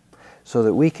so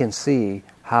that we can see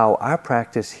how our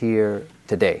practice here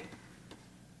today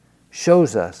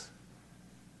shows us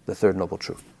the third noble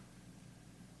truth.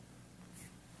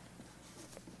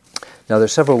 Now,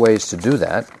 there's several ways to do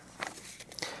that,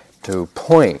 to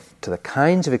point to the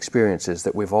kinds of experiences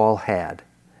that we've all had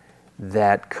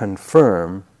that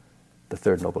confirm the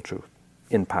third noble truth,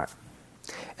 in part.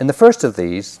 And the first of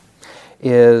these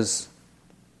is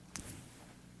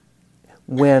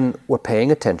when we're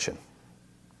paying attention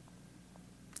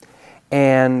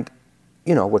and,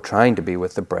 we're trying to be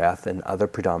with the breath and other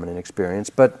predominant experience,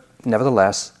 but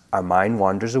nevertheless, our mind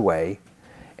wanders away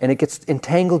and it gets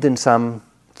entangled in some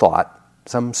thought,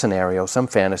 some scenario, some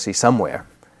fantasy somewhere.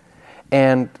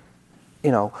 And,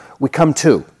 we come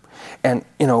to, and,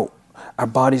 our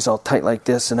body's all tight like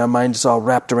this and our mind is all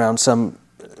wrapped around some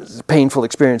painful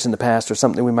experience in the past or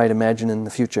something we might imagine in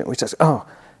the future. And we say, oh,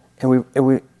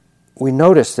 and we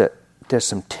notice that there's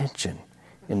some tension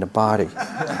in the body.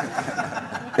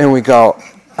 And we go,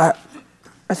 I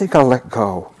think I'll let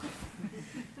go.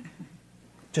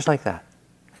 Just like that.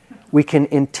 We can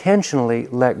intentionally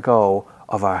let go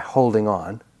of our holding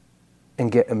on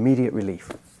and get immediate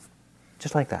relief.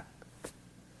 Just like that.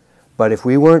 But if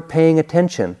we weren't paying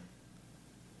attention,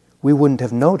 we wouldn't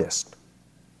have noticed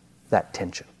that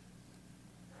tension.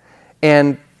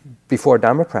 And before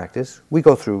Dharma practice, we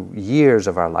go through years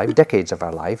of our life, decades of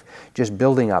our life, just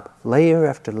building up layer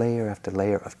after layer after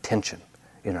layer of tension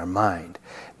in our mind,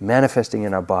 manifesting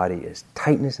in our body as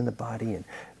tightness in the body and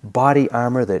body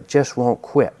armor that just won't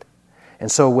quit.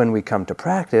 And so when we come to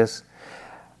practice,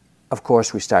 of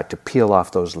course, we start to peel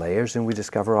off those layers and we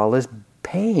discover all this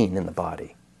pain in the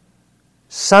body,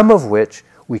 some of which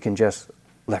we can just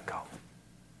let go.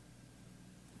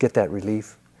 Get that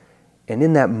relief. And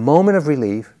in that moment of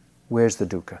relief, where's the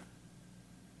dukkha?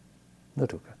 No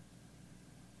dukkha.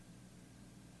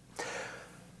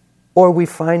 Or we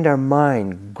find our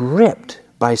mind gripped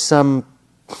by some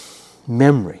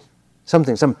memory,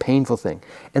 something, some painful thing.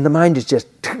 And the mind is just,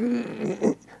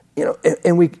 and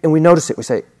we notice it. We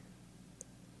say,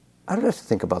 I don't have to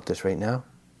think about this right now.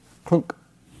 Clunk.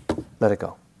 Let it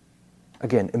go.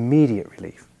 Again, immediate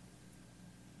relief.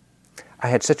 I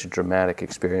had such a dramatic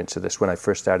experience of this when I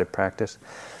first started practice.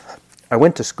 I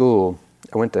went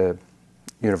to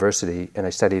university, and I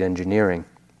studied engineering.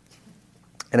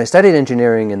 And I studied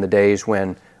engineering in the days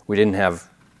when we didn't have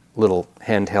little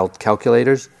handheld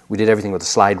calculators. We did everything with a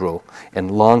slide rule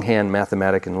and longhand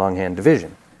mathematics and longhand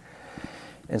division.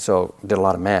 And so did a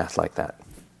lot of math like that.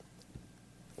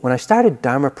 When I started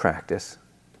Dharma practice,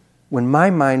 when my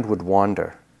mind would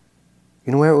wander,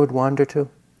 you know where it would wander to?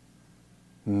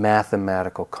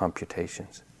 Mathematical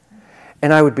computations.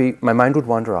 And my mind would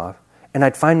wander off, and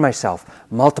I'd find myself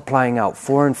multiplying out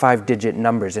 4 and 5 digit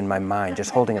numbers in my mind, just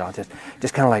holding it all,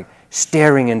 just kind of like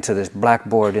staring into this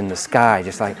blackboard in the sky,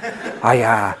 just like,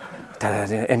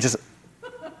 and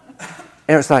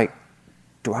it's like,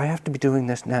 do I have to be doing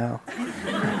this now?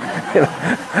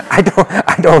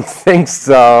 I don't think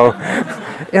so.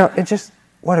 It's just,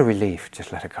 what a relief,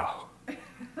 just let it go.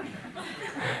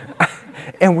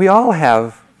 And we all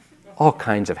have all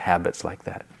kinds of habits like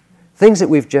that. Things that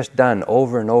we've just done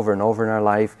over and over and over in our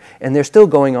life, and they're still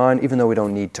going on even though we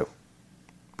don't need to.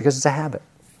 Because it's a habit.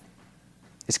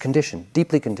 It's conditioned,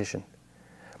 deeply conditioned.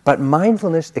 But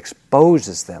mindfulness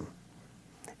exposes them,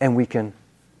 and we can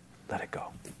let it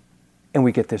go. And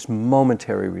we get this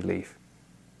momentary relief,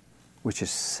 which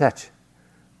is such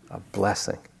a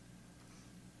blessing.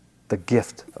 The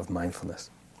gift of mindfulness.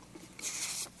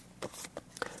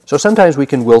 So sometimes we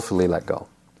can willfully let go,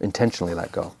 intentionally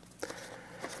let go.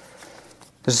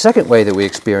 There's a second way that we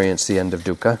experience the end of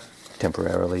dukkha,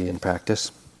 temporarily in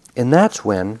practice, and that's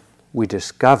when we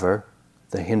discover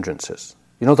the hindrances.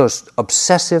 You know those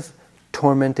obsessive,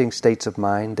 tormenting states of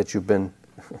mind that you've been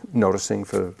noticing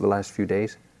for the last few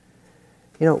days?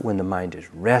 When the mind is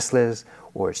restless,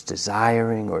 or it's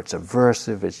desiring, or it's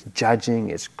aversive, it's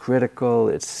judging, it's critical,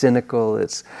 it's cynical,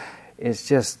 it's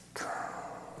just...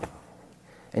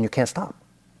 And you can't stop.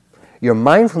 Your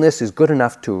mindfulness is good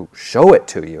enough to show it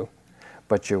to you,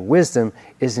 but your wisdom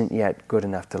isn't yet good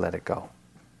enough to let it go.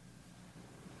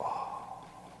 Oh,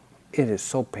 it is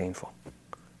so painful.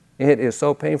 It is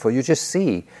so painful. You just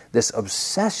see this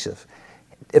obsessive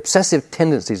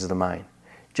tendencies of the mind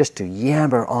just to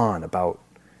yammer on about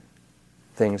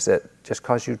things that just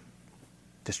cause you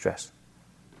distress.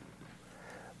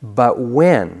 But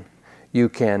when you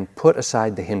can put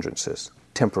aside the hindrances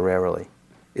temporarily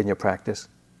in your practice,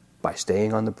 by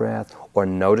staying on the breath or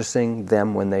noticing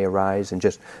them when they arise and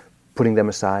just putting them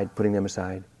aside,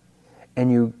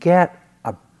 and you get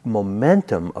a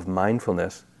momentum of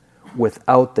mindfulness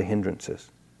without the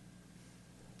hindrances.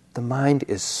 The mind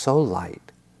is so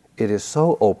light, it is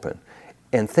so open,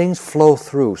 and things flow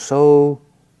through so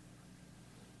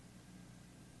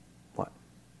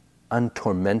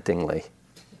untormentingly.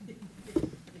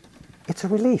 It's a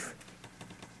relief.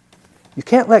 You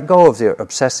can't let go of their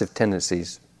obsessive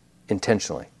tendencies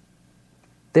intentionally.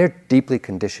 They're deeply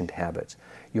conditioned habits.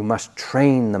 You must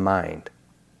train the mind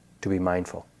to be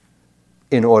mindful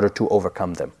in order to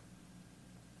overcome them.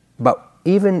 But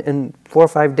even in 4 or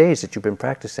 5 days that you've been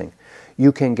practicing,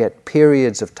 you can get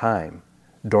periods of time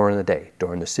during the day,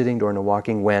 during the sitting, during the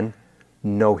walking, when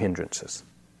no hindrances.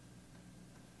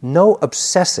 No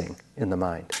obsessing in the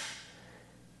mind.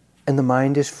 And the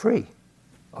mind is free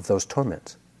of those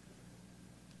torments.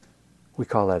 We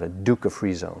call that a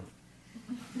dukkha-free zone.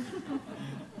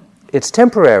 It's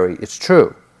temporary, it's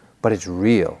true, but it's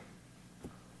real.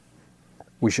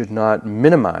 We should not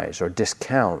minimize or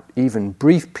discount even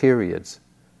brief periods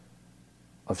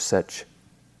of such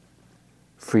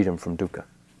freedom from dukkha.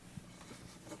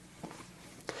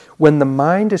 When the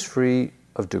mind is free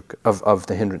of dukkha, of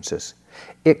the hindrances,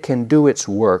 it can do its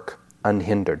work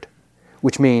unhindered,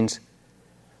 which means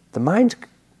the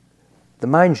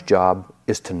mind's job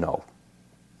is to know.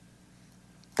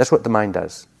 That's what the mind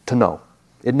does, to know.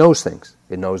 It knows things.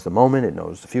 It knows the moment, it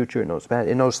knows the future, it knows the past,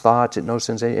 it knows thoughts, it knows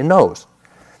sensations, it knows.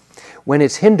 When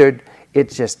it's hindered, it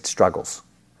just struggles.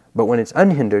 But when it's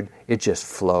unhindered, it just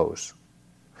flows.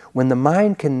 When the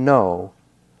mind can know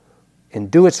and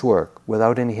do its work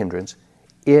without any hindrance,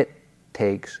 it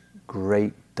takes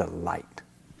great delight.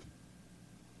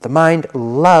 The mind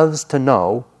loves to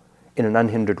know in an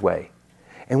unhindered way.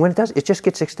 And when it does, it just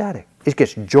gets ecstatic. It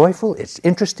gets joyful, it's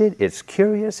interested, it's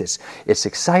curious, it's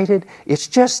excited. It's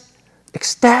just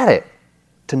ecstatic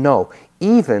to know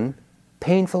even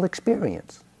painful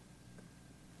experience,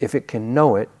 if it can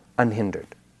know it unhindered.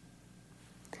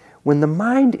 When the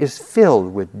mind is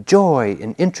filled with joy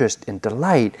and interest and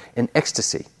delight and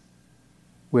ecstasy,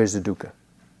 where's the dukkha?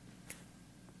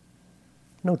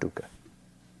 No dukkha.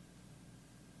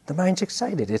 The mind's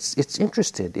excited, it's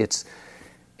interested, it's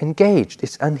engaged,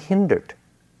 it's unhindered.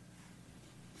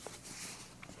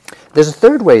 There's a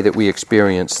third way that we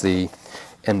experience the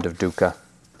end of dukkha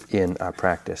in our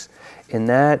practice, and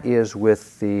that is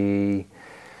with the,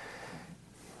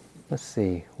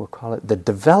 we'll call it the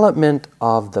development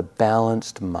of the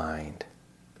balanced mind.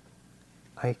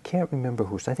 I can't remember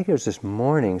I think it was this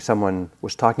morning someone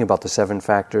was talking about the 7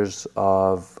 factors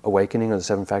of awakening, or the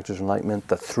 7 factors of enlightenment,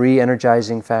 the 3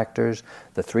 energizing factors,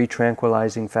 the 3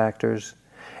 tranquilizing factors.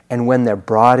 And when they're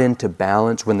brought into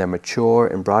balance, when they're mature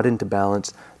and brought into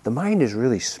balance, the mind is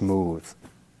really smooth.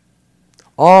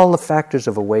 All the factors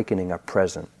of awakening are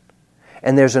present.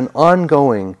 And there's an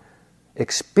ongoing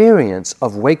experience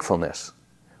of wakefulness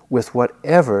with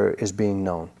whatever is being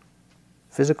known.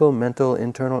 Physical, mental,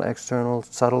 internal, external,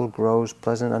 subtle, gross,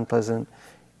 pleasant, unpleasant.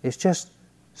 It's just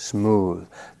smooth.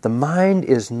 The mind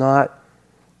is not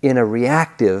in a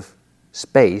reactive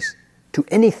space to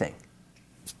anything.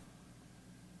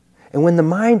 And when the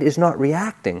mind is not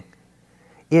reacting,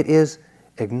 it is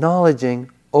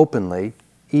acknowledging openly,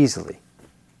 easily.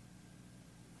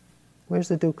 Where's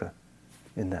the dukkha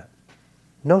in that?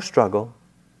 No struggle,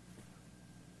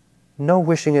 no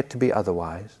wishing it to be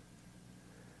otherwise,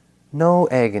 no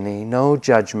agony, no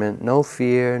judgment, no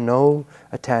fear, no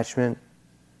attachment,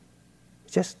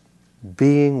 just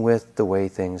being with the way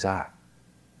things are.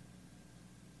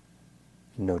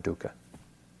 No dukkha.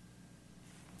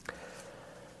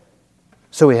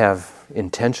 So we have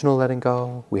intentional letting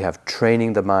go, we have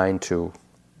training the mind to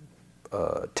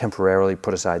temporarily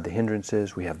put aside the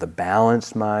hindrances, we have the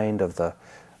balanced mind of the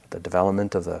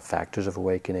development of the factors of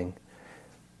awakening.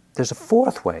 There's a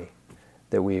fourth way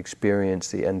that we experience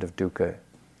the end of dukkha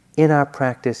in our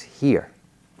practice here.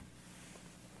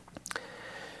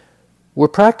 We're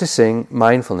practicing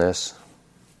mindfulness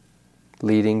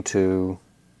leading to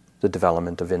the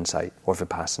development of insight or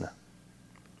vipassana.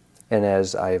 And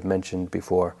as I have mentioned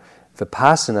before,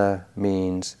 vipassana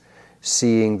means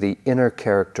seeing the inner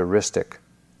characteristic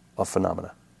of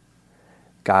phenomena.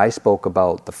 Guy spoke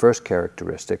about the first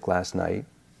characteristic last night,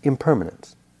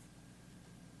 impermanence.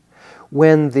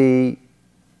 When the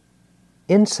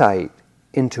insight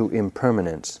into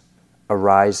impermanence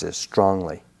arises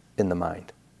strongly in the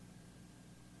mind.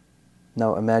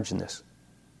 Now imagine this.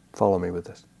 Follow me with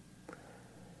this.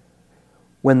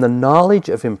 When the knowledge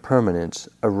of impermanence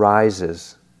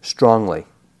arises strongly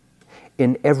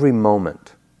in every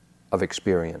moment of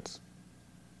experience,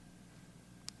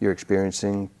 you're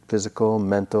experiencing physical,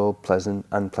 mental, pleasant,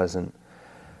 unpleasant,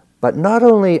 but not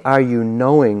only are you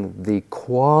knowing the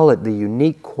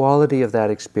unique quality of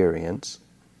that experience,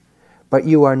 but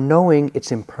you are knowing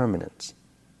its impermanence.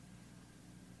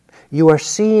 You are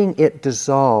seeing it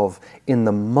dissolve in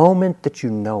the moment that you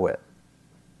know it.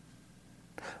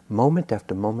 Moment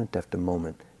after moment after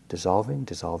moment, dissolving,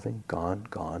 dissolving, gone,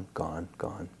 gone, gone,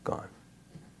 gone, gone.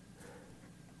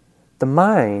 The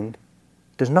mind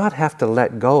does not have to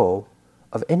let go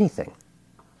of anything,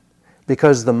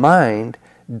 because the mind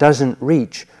doesn't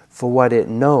reach for what it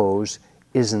knows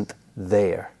isn't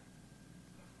there.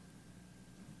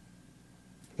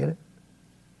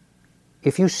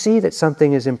 If you see that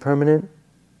something is impermanent,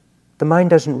 the mind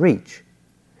doesn't reach.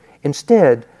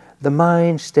 Instead, the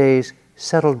mind stays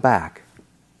settled back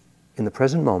in the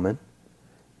present moment,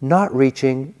 not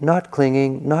reaching, not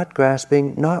clinging, not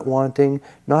grasping, not wanting,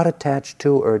 not attached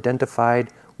to or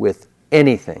identified with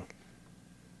anything.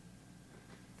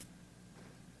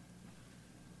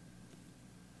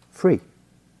 Free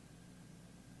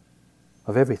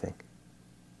of everything.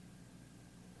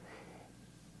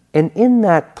 And in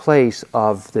that place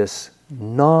of this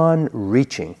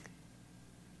non-reaching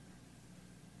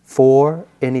for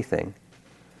anything,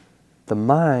 the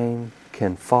mind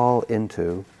can fall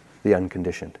into the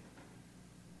unconditioned.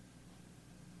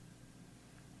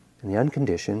 And the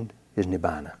unconditioned is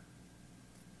Nibbana.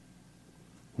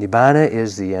 Nibbana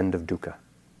is the end of dukkha.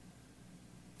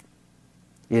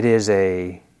 It is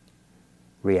a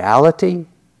reality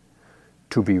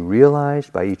to be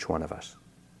realized by each one of us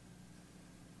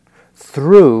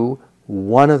through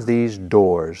one of these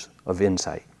doors of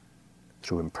insight,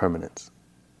 through impermanence.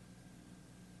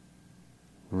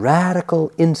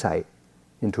 Radical insight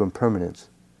into impermanence,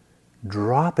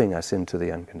 dropping us into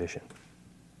the unconditioned.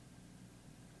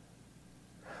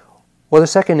 Well, the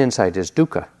second insight is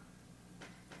dukkha,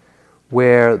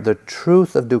 where the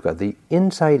truth of dukkha, the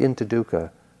insight into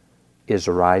dukkha, is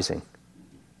arising,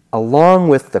 along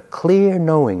with the clear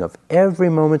knowing of every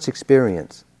moment's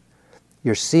experience.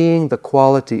 You're seeing the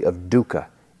quality of dukkha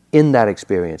in that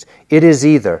experience. It is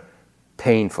either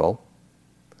painful,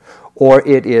 or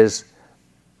it is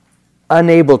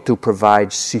unable to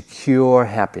provide secure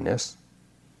happiness,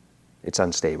 it's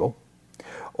unstable,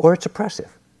 or it's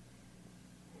oppressive.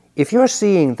 If you're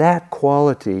seeing that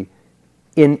quality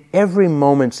in every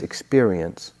moment's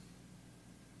experience,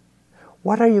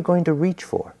 what are you going to reach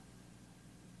for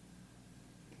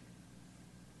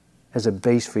as a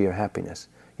base for your happiness?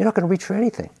 You're not going to reach for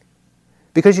anything.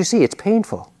 Because you see, it's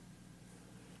painful.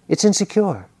 It's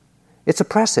insecure. It's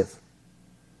oppressive.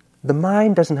 The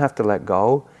mind doesn't have to let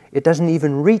go. It doesn't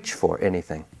even reach for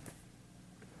anything.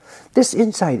 This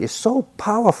insight is so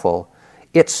powerful,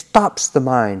 it stops the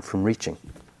mind from reaching,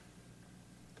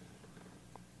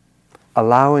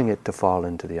 allowing it to fall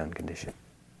into the unconditioned.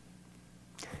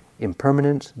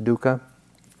 Impermanence, dukkha.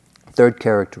 Third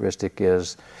characteristic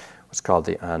is what's called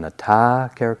the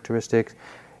anatta characteristic.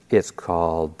 It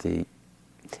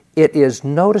is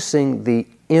noticing the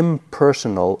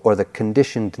impersonal or the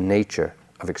conditioned nature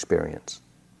of experience.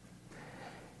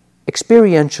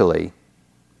 Experientially,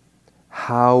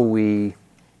 how we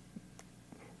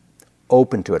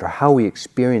open to it or how we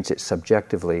experience it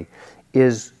subjectively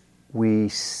is we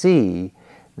see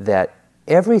that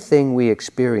everything we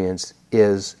experience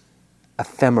is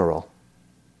ephemeral.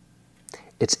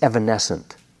 It's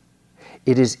evanescent.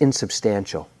 It is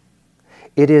insubstantial.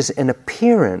 It is an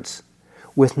appearance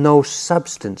with no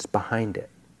substance behind it.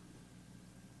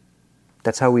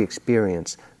 That's how we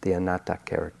experience the anatta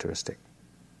characteristic.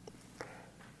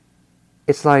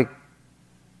 It's like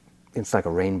a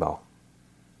rainbow.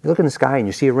 You look in the sky and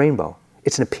you see a rainbow.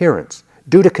 It's an appearance.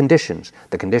 Due to conditions,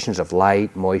 the conditions of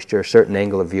light, moisture, certain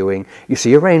angle of viewing, you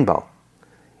see a rainbow.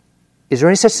 Is there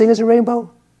any such thing as a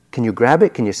rainbow? Can you grab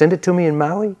it? Can you send it to me in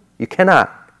Maui? You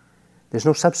cannot. There's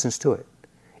no substance to it.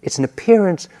 It's an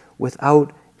appearance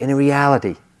without any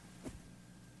reality.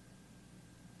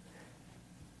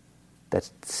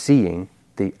 That's seeing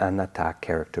the anatta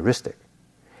characteristic.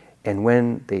 And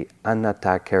when the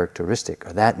anatta characteristic,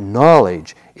 or that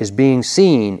knowledge, is being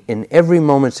seen in every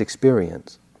moment's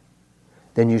experience,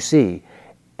 then you see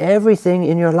everything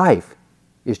in your life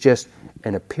is just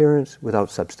an appearance without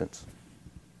substance.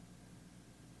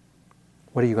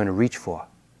 What are you going to reach for?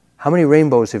 How many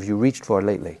rainbows have you reached for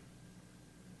lately?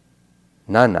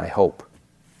 None, I hope.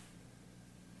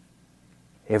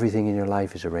 Everything in your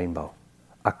life is a rainbow,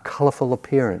 a colorful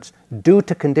appearance due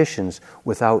to conditions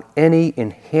without any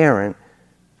inherent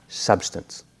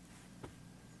substance.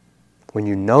 When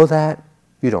you know that,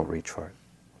 you don't reach for it.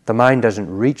 The mind doesn't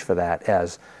reach for that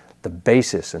as the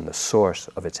basis and the source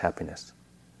of its happiness.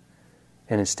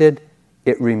 And instead,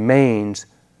 it remains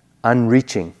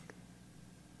unreaching,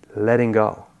 letting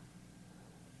go,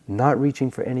 not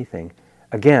reaching for anything.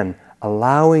 Again,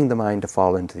 allowing the mind to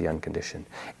fall into the unconditioned.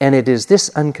 And it is this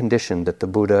unconditioned that the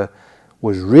Buddha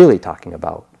was really talking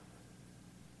about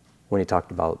when he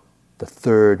talked about the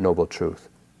third noble truth,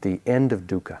 the end of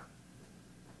dukkha,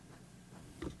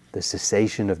 the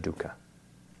cessation of dukkha.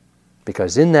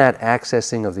 Because in that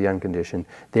accessing of the unconditioned,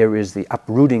 there is the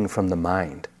uprooting from the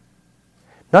mind.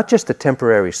 Not just the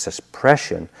temporary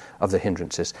suppression of the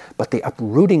hindrances, but the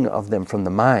uprooting of them from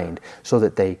the mind so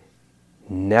that they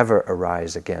never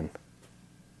arise again.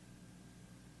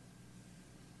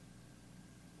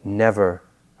 never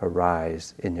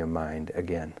arise in your mind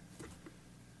again.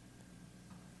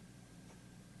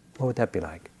 What would that be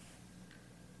like?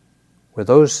 Were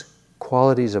those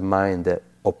qualities of mind that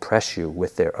oppress you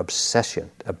with their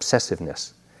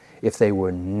obsessiveness, if they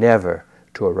were never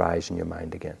to arise in your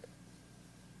mind again?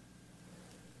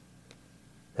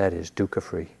 That is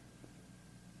dukkha-free.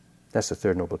 That's the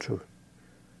third noble truth.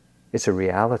 It's a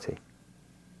reality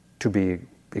to be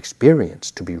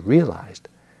experienced, to be realized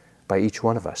by each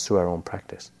one of us through our own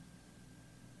practice.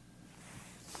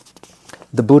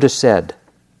 The Buddha said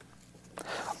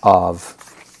of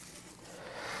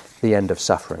the end of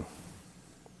suffering,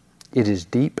 it is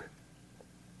deep,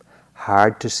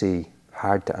 hard to see,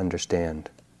 hard to understand.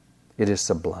 It is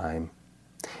sublime.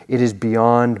 It is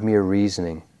beyond mere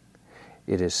reasoning.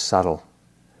 It is subtle,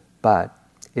 but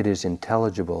it is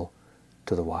intelligible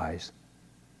to the wise.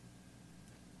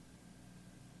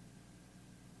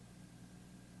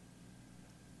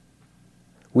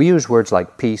 We use words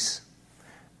like peace,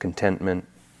 contentment,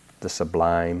 the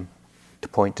sublime, to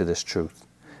point to this truth.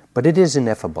 But it is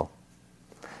ineffable.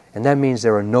 And that means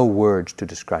there are no words to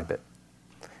describe it.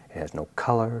 It has no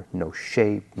color, no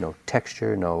shape, no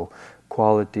texture, no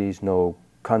qualities, no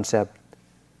concept.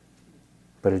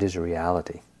 But it is a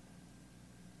reality.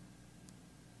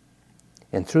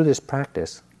 And through this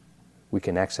practice, we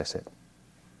can access it.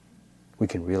 We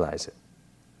can realize it.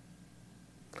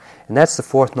 And that's the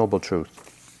fourth noble truth.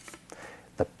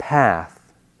 The path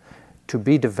to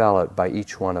be developed by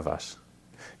each one of us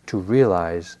to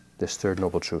realize this third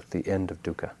noble truth, the end of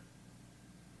dukkha.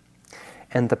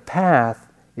 And the path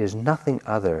is nothing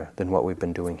other than what we've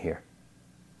been doing here,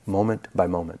 moment by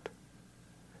moment.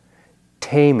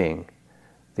 Taming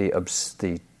the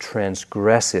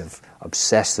transgressive,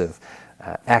 obsessive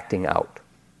acting out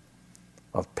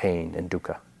of pain and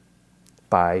dukkha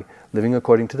by living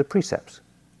according to the precepts.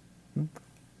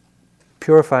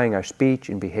 Purifying our speech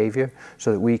and behavior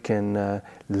so that we can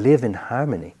live in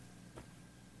harmony.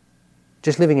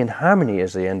 Just living in harmony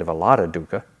is the end of a lot of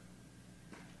dukkha.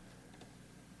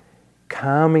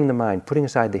 Calming the mind, putting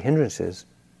aside the hindrances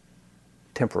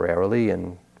temporarily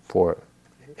and for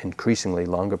increasingly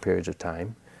longer periods of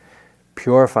time,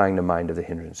 purifying the mind of the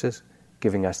hindrances,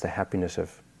 giving us the happiness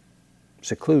of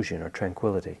seclusion or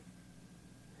tranquility.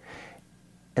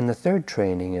 And the third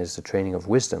training is the training of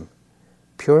wisdom,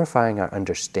 purifying our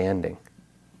understanding,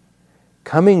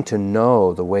 coming to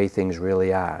know the way things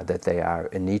really are, that they are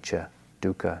anicca,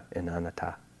 dukkha, and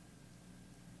anatta.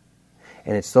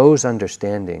 And it's those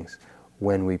understandings,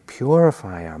 when we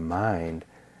purify our mind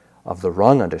of the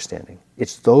wrong understanding,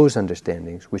 it's those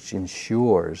understandings which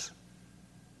ensures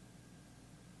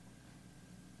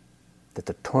that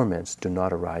the torments do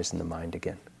not arise in the mind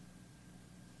again.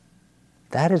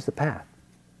 That is the path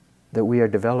that we are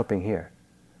developing here.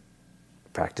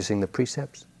 Practicing the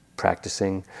precepts,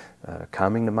 practicing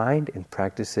calming the mind, and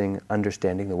practicing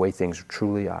understanding the way things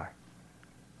truly are.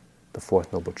 The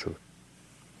fourth noble truth.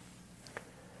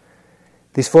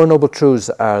 These four noble truths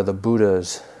are the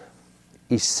Buddha's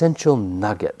essential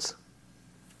nuggets,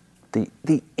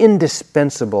 the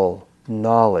indispensable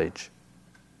knowledge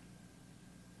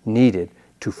needed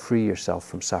to free yourself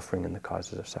from suffering and the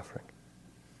causes of suffering.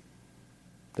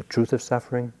 The truth of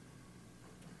suffering,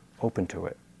 open to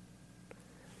it.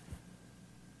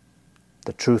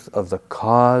 The truth of the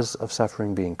cause of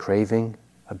suffering being craving,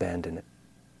 abandon it.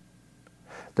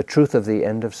 The truth of the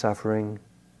end of suffering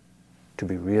to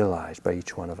be realized by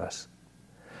each one of us.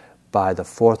 By the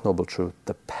fourth noble truth,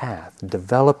 the path,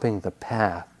 developing the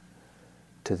path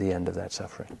to the end of that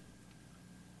suffering.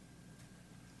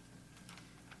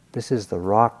 This is the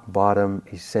rock bottom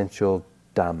essential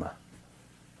Dhamma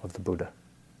of the Buddha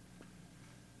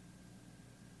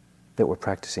that we're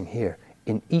practicing here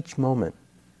in each moment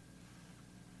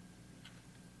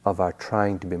of our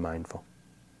trying to be mindful.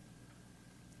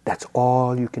 That's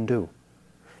all you can do.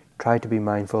 Try to be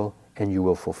mindful and you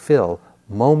will fulfill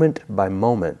moment by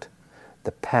moment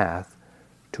the path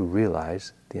to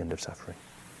realize the end of suffering.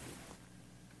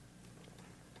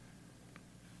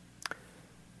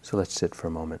 So let's sit for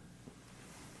a moment.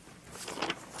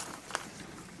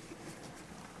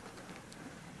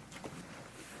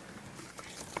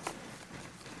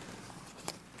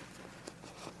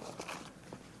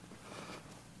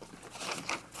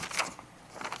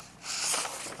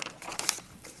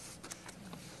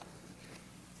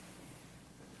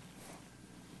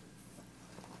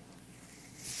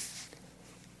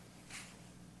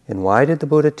 And why did the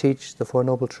Buddha teach the Four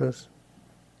Noble Truths?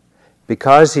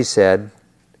 Because, he said,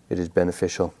 it is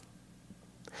beneficial.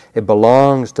 It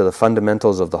belongs to the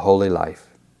fundamentals of the holy life.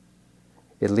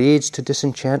 It leads to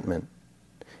disenchantment.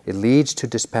 It leads to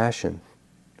dispassion.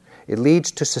 It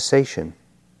leads to cessation.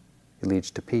 It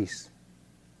leads to peace.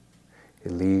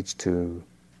 It leads to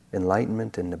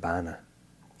enlightenment and nibbana.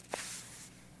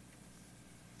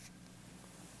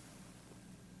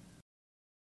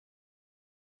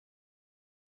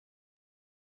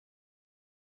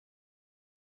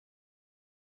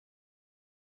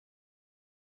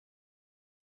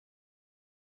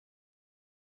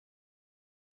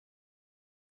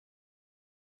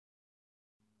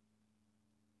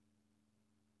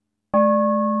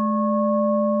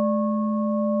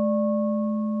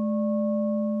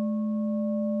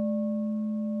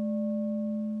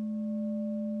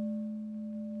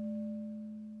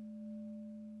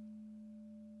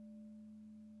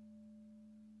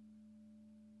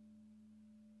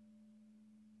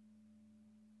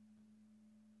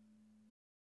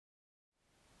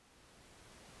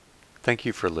 Thank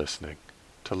you for listening.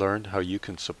 To learn how you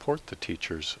can support the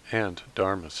teachers and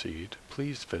Dharma Seed,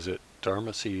 please visit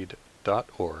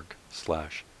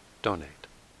dharmaseed.org/donate.